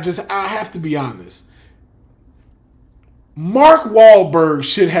 and I have to be honest, Mark Wahlberg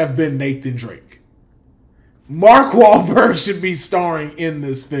should have been Nathan Drake. Mark Wahlberg should be starring in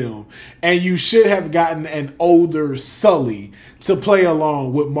this film, and you should have gotten an older Sully to play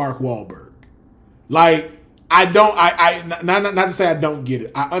along with Mark Wahlberg. Like, not to say I don't get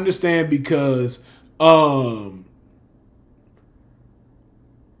it. I understand because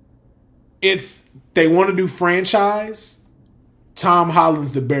they want to do franchise. Tom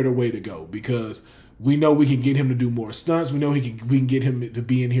Holland's the better way to go because we know we can get him to do more stunts. We know we can get him to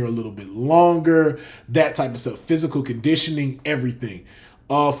be in here a little bit longer. That type of stuff, physical conditioning, everything.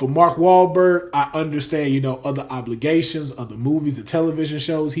 For Mark Wahlberg, I understand, other obligations, other movies and television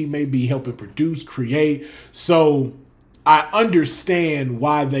shows he may be helping produce, create. So I understand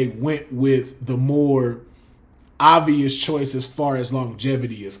why they went with the more obvious choice as far as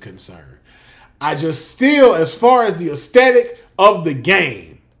longevity is concerned. I just still, as far as the aesthetic of the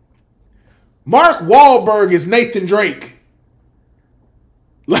game, Mark Wahlberg is Nathan Drake.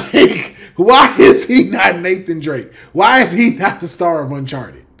 Like, why is he not Nathan Drake? Why is he not the star of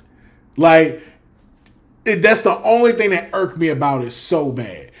Uncharted? Like, that's the only thing that irked me about it so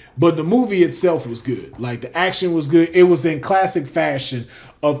bad. But the movie itself was good. Like, the action was good. It was in classic fashion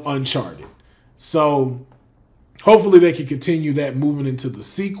of Uncharted. So, hopefully they can continue that moving into the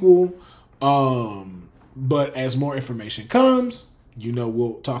sequel. But as more information comes,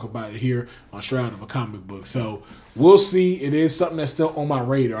 we'll talk about it here on Straight Out of a Comic Book. So we'll see. It is something that's still on my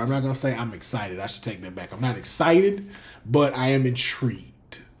radar. I'm not going to say I'm excited. I should take that back. I'm not excited, but I am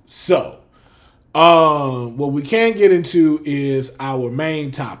intrigued. So, what we can get into is our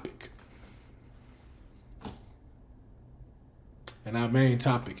main topic. And our main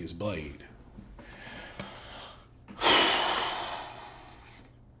topic is Blade.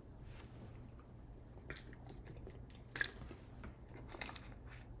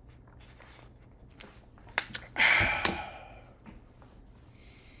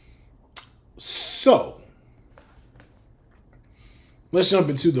 So, let's jump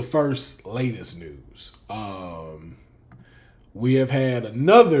into the first latest news. We have had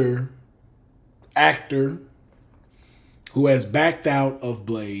another actor who has backed out of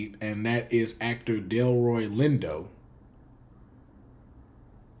Blade, and that is actor Delroy Lindo.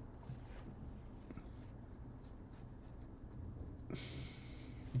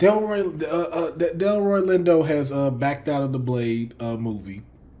 Delroy Lindo has backed out of the Blade movie.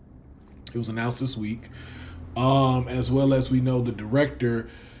 It was announced this week. As well as we know the director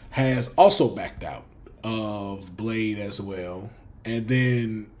has also backed out of Blade as well. And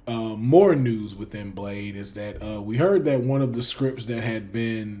then more news within Blade is that we heard that one of the scripts that had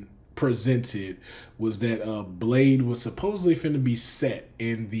been presented was that Blade was supposedly finna be set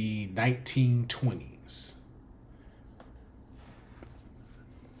in the 1920s.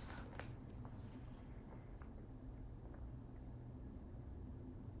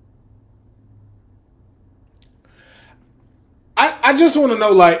 I just want to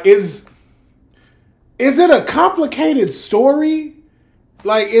know, like, is it a complicated story?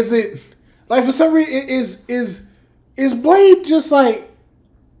 Like, is it like for some reason is Blade just like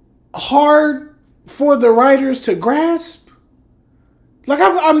hard for the writers to grasp? Like,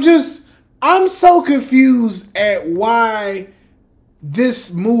 I'm so confused at why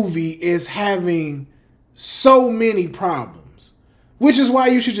this movie is having so many problems, which is why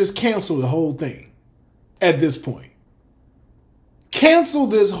you should just cancel the whole thing at this point. Cancel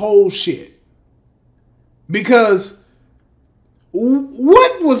this whole shit. Because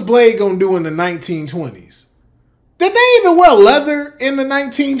what was Blade gonna do in the 1920s? Did they even wear leather in the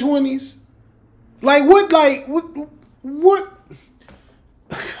 1920s? Like what?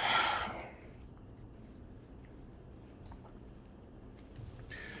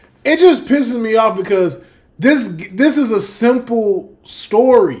 It just pisses me off because this is a simple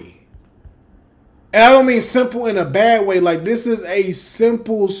story. And I don't mean simple in a bad way. Like, this is a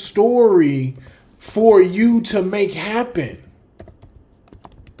simple story for you to make happen.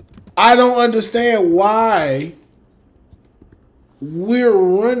 I don't understand why we're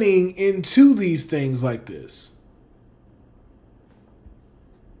running into these things like this.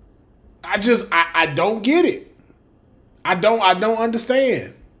 I don't get it. I don't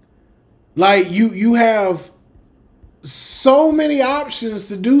understand. Like, you have so many options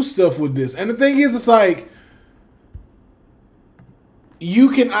to do stuff with this. And the thing is, it's like,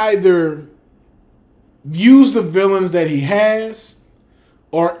 you can either use the villains that he has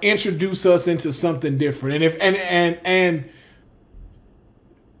or introduce us into something different. And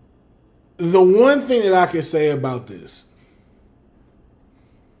the one thing that I can say about this,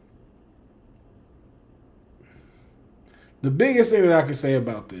 the biggest thing that I can say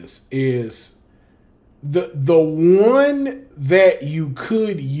about this is the one that you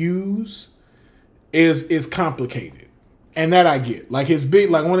could use is complicated, and that I get. Like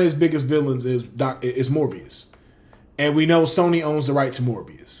one of his biggest villains is Morbius, and we know Sony owns the right to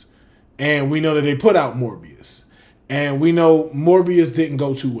Morbius, and we know that they put out Morbius, and we know Morbius didn't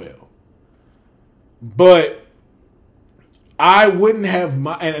go too well, but I wouldn't have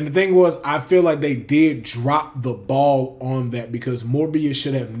and the thing was, I feel like they did drop the ball on that because Morbius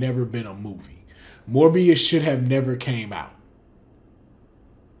should have never been a movie. Morbius should have never came out.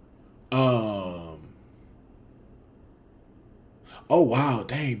 Oh wow,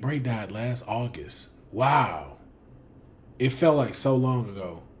 dang, Bray died last August. Wow. It felt like so long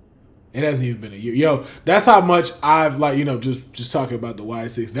ago. It hasn't even been a year. Yo, that's how much I've just talking about the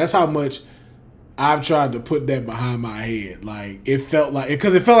Y6. That's how much I've tried to put that behind my head. Like it felt like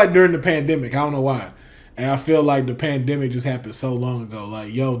during the pandemic. I don't know why. And I feel like the pandemic just happened so long ago.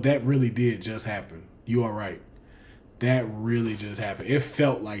 Like, yo, that really did just happen. You are right. That really just happened. It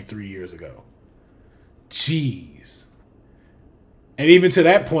felt like 3 years ago. Jeez. And even to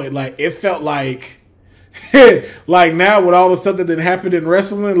that point, like it felt like like now with all the stuff that happened in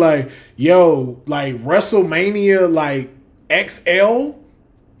wrestling, like, yo, like WrestleMania, like XL,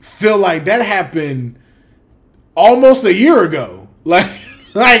 feel like that happened almost a year ago. Like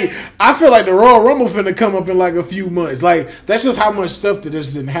I feel like the Royal Rumble finna come up in like a few months. Like that's just how much stuff that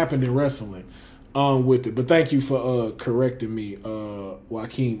just didn't happen in wrestling with it. But thank you for correcting me,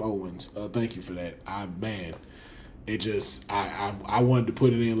 Joaquin Owens. Thank you for that. I wanted to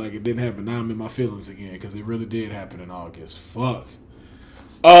put it in like it didn't happen. Now I'm in my feelings again because it really did happen in August. Fuck.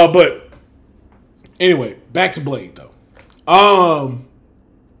 But anyway, back to Blade though.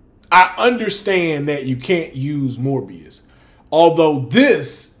 I understand that you can't use Morbius, although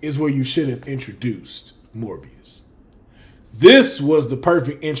this is where you should have introduced Morbius. This was the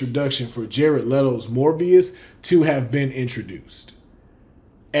perfect introduction for Jared Leto's Morbius to have been introduced,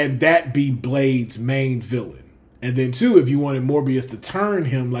 and that be Blade's main villain. And then too, if you wanted Morbius to turn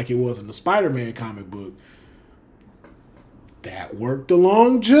him like it was in the Spider-Man comic book, that worked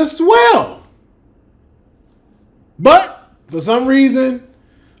along just well. But for some reason,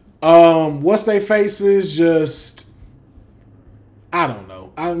 what's they faces just, I don't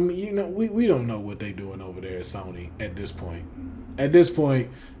know. I mean, we don't know what they doing over there at Sony at this point. At this point,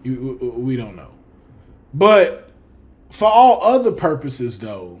 we don't know. But for all other purposes,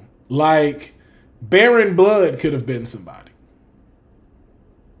 though, like Baron Blood could have been somebody,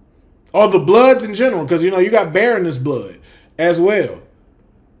 or the Bloods in general, because you got Baroness Blood as well.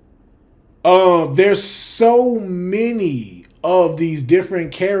 There's so many of these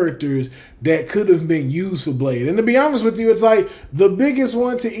different characters that could have been used for Blade. And to be honest with you, it's like the biggest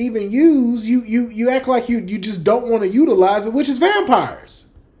one to even use, you act like you just don't want to utilize it, which is vampires.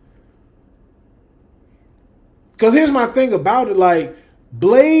 Because here's my thing about it, like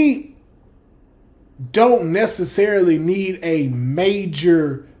Blade don't necessarily need a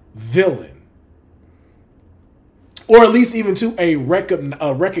major villain, or at least even to a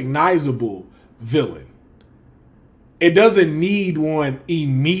recognizable villain. It doesn't need one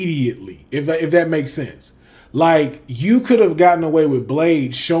immediately, if that makes sense. Like, you could have gotten away with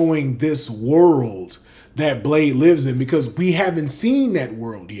Blade showing this world that Blade lives in, because we haven't seen that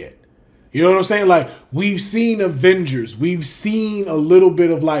world yet. You know what I'm saying? Like, we've seen Avengers. We've seen a little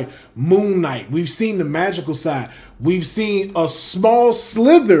bit of, like, Moon Knight. We've seen the magical side. We've seen a small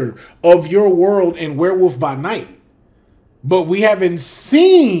slither of your world in Werewolf by Night. But we haven't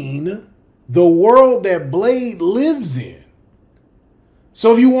seen the world that Blade lives in.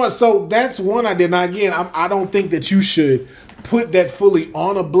 So that's one I did not. Again, I don't think that you should put that fully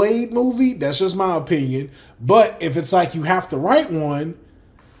on a Blade movie. That's just my opinion. But if it's like you have to write one,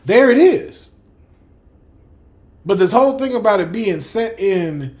 there it is. But this whole thing about it being set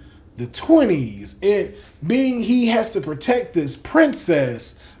in the 20s, it being he has to protect this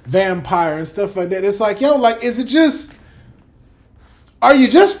princess vampire and stuff like that. It's like, yo, like, are you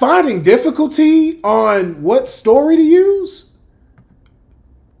just finding difficulty on what story to use?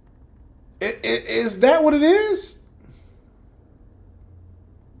 Is that what it is?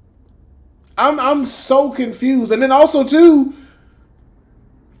 I'm so confused. And then also too,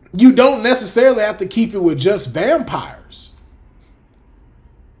 you don't necessarily have to keep it with just vampires.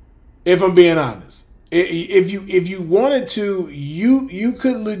 If I'm being honest, if you wanted to, you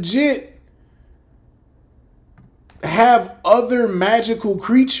could legit have other magical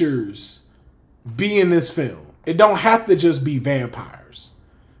creatures be in this film. It don't have to just be vampires.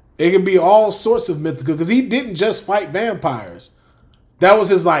 It could be all sorts of mythical, because he didn't just fight vampires. That was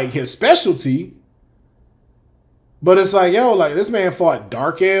his specialty. But it's like, yo, like, this man fought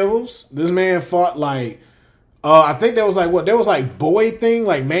dark elves. This man fought like I think there was like what? There was like boy thing,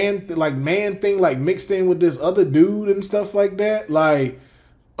 like man thing, like mixed in with this other dude and stuff like that. Like,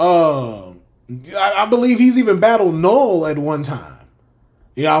 I believe he's even battled Null at one time.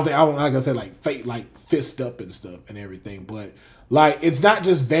 You know, I don't like I said, like fate, like fist up and stuff and everything. But like, it's not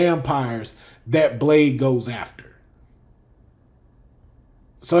just vampires that Blade goes after.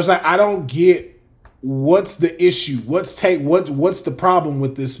 So it's like I don't get what's the issue. What's the problem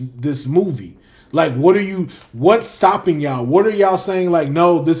with this movie? Like, what's stopping y'all? What are y'all saying? Like,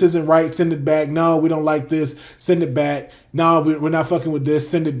 no, this isn't right. Send it back. No, we don't like this. Send it back. No, we're not fucking with this.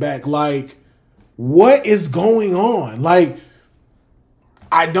 Send it back. Like, what is going on? Like,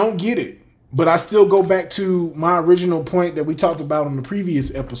 I don't get it. But I still go back to my original point that we talked about on the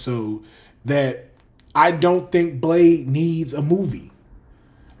previous episode, that I don't think Blade needs a movie.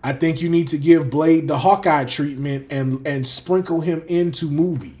 I think you need to give Blade the Hawkeye treatment and sprinkle him into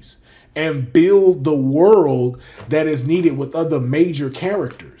movies and build the world that is needed with other major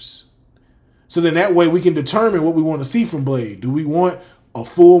characters. So then that way we can determine what we want to see from Blade. Do we want a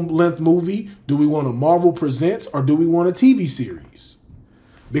full-length movie? Do we want a Marvel Presents? Or do we want a TV series?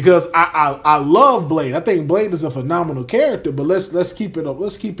 Because I love Blade. I think Blade is a phenomenal character, but let's keep it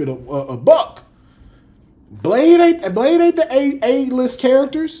a buck. Blade ain't the A-list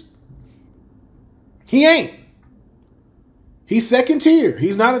characters. He ain't. He's second tier.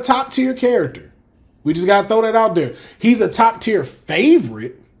 He's not a top tier character. We just gotta throw that out there. He's a top tier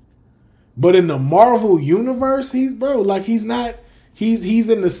favorite, but in the Marvel universe, he's not. He's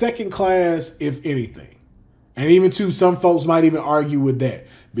in the second class, if anything. And even too, some folks might even argue with that,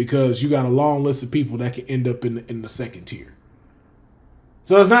 because you got a long list of people that can end up in the second tier.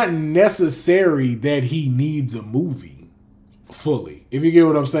 So it's not necessary that he needs a movie fully, if you get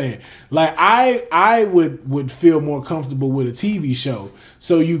what I'm saying. Like, I would feel more comfortable with a TV show,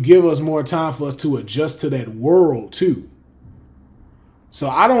 so you give us more time for us to adjust to that world too. So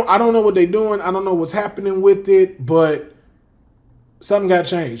I don't know what they're doing. I don't know what's happening with it, but something got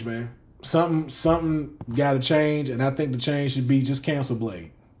to change, man. Something got to change, and I think the change should be just cancel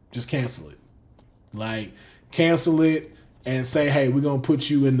Blade. Just cancel it. Like, cancel it and say, hey, we're going to put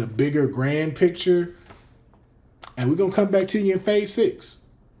you in the bigger grand picture, and we're going to come back to you in phase 6.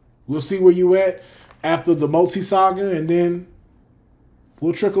 We'll see where you at after the multi-saga, and then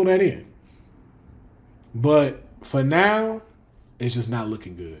we'll trickle that in. But for now, it's just not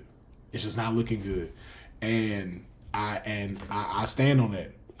looking good. It's just not looking good. And I stand on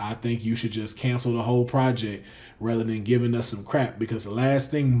that. I think you should just cancel the whole project rather than giving us some crap, because the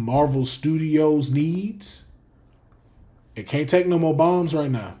last thing Marvel Studios needs, it can't take no more bombs right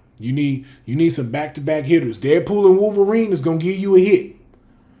now. You need some back-to-back hitters. Deadpool and Wolverine is gonna give you a hit.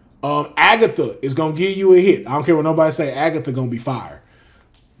 Agatha is gonna give you a hit. I don't care what nobody say. Agatha gonna be fire.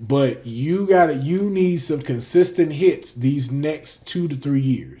 But you need some consistent hits these next 2 to 3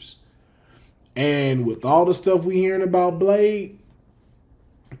 years. And with all the stuff we hearing about Blade,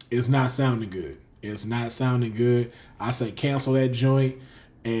 it's not sounding good. It's not sounding good. I say cancel that joint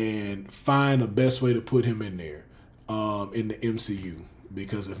and find the best way to put him in there, in the MCU.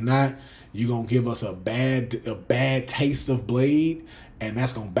 Because if not, you're going to give us a bad taste of Blade, and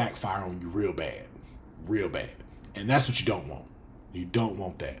that's going to backfire on you real bad. Real bad. And that's what you don't want. You don't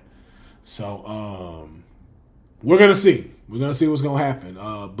want that. So, we're going to see. We're going to see what's going to happen.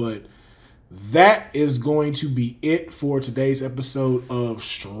 But that is going to be it for today's episode of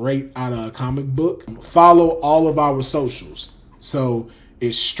Straight Outta Comic Book. Follow all of our socials. So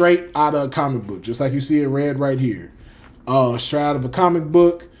it's Straight Outta Comic Book, just like you see it read right here. Straight Out of a Comic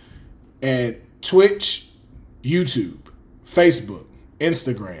Book at Twitch, YouTube, Facebook,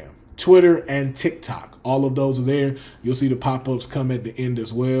 Instagram, Twitter, and TikTok. All of those are there. You'll see the pop-ups come at the end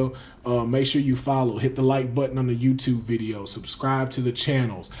as well. Make sure you follow. Hit the like button on the YouTube video. Subscribe to the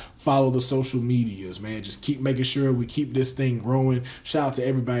channels. Follow the social medias, man. Just keep making sure we keep this thing growing. Shout out to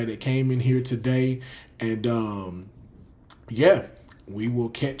everybody that came in here today. And, yeah, we will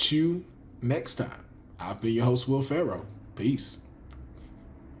catch you next time. I've been your host, Will Pharaoh. Peace.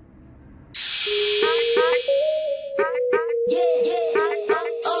 Yeah.